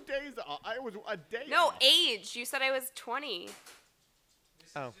 2 days. I was a day. No, off. age. You said I was 20.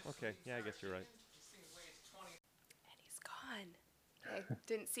 Oh, okay. Yeah, I guess you're right. And he's gone. I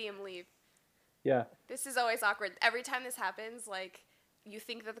didn't see him leave. Yeah. This is always awkward. Every time this happens, like, you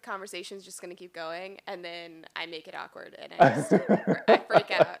think that the conversation's just going to keep going, and then I make it awkward, and I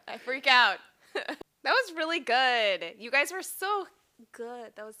freak out. I freak out. That was really good. You guys were so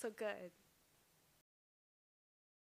good. That was so good.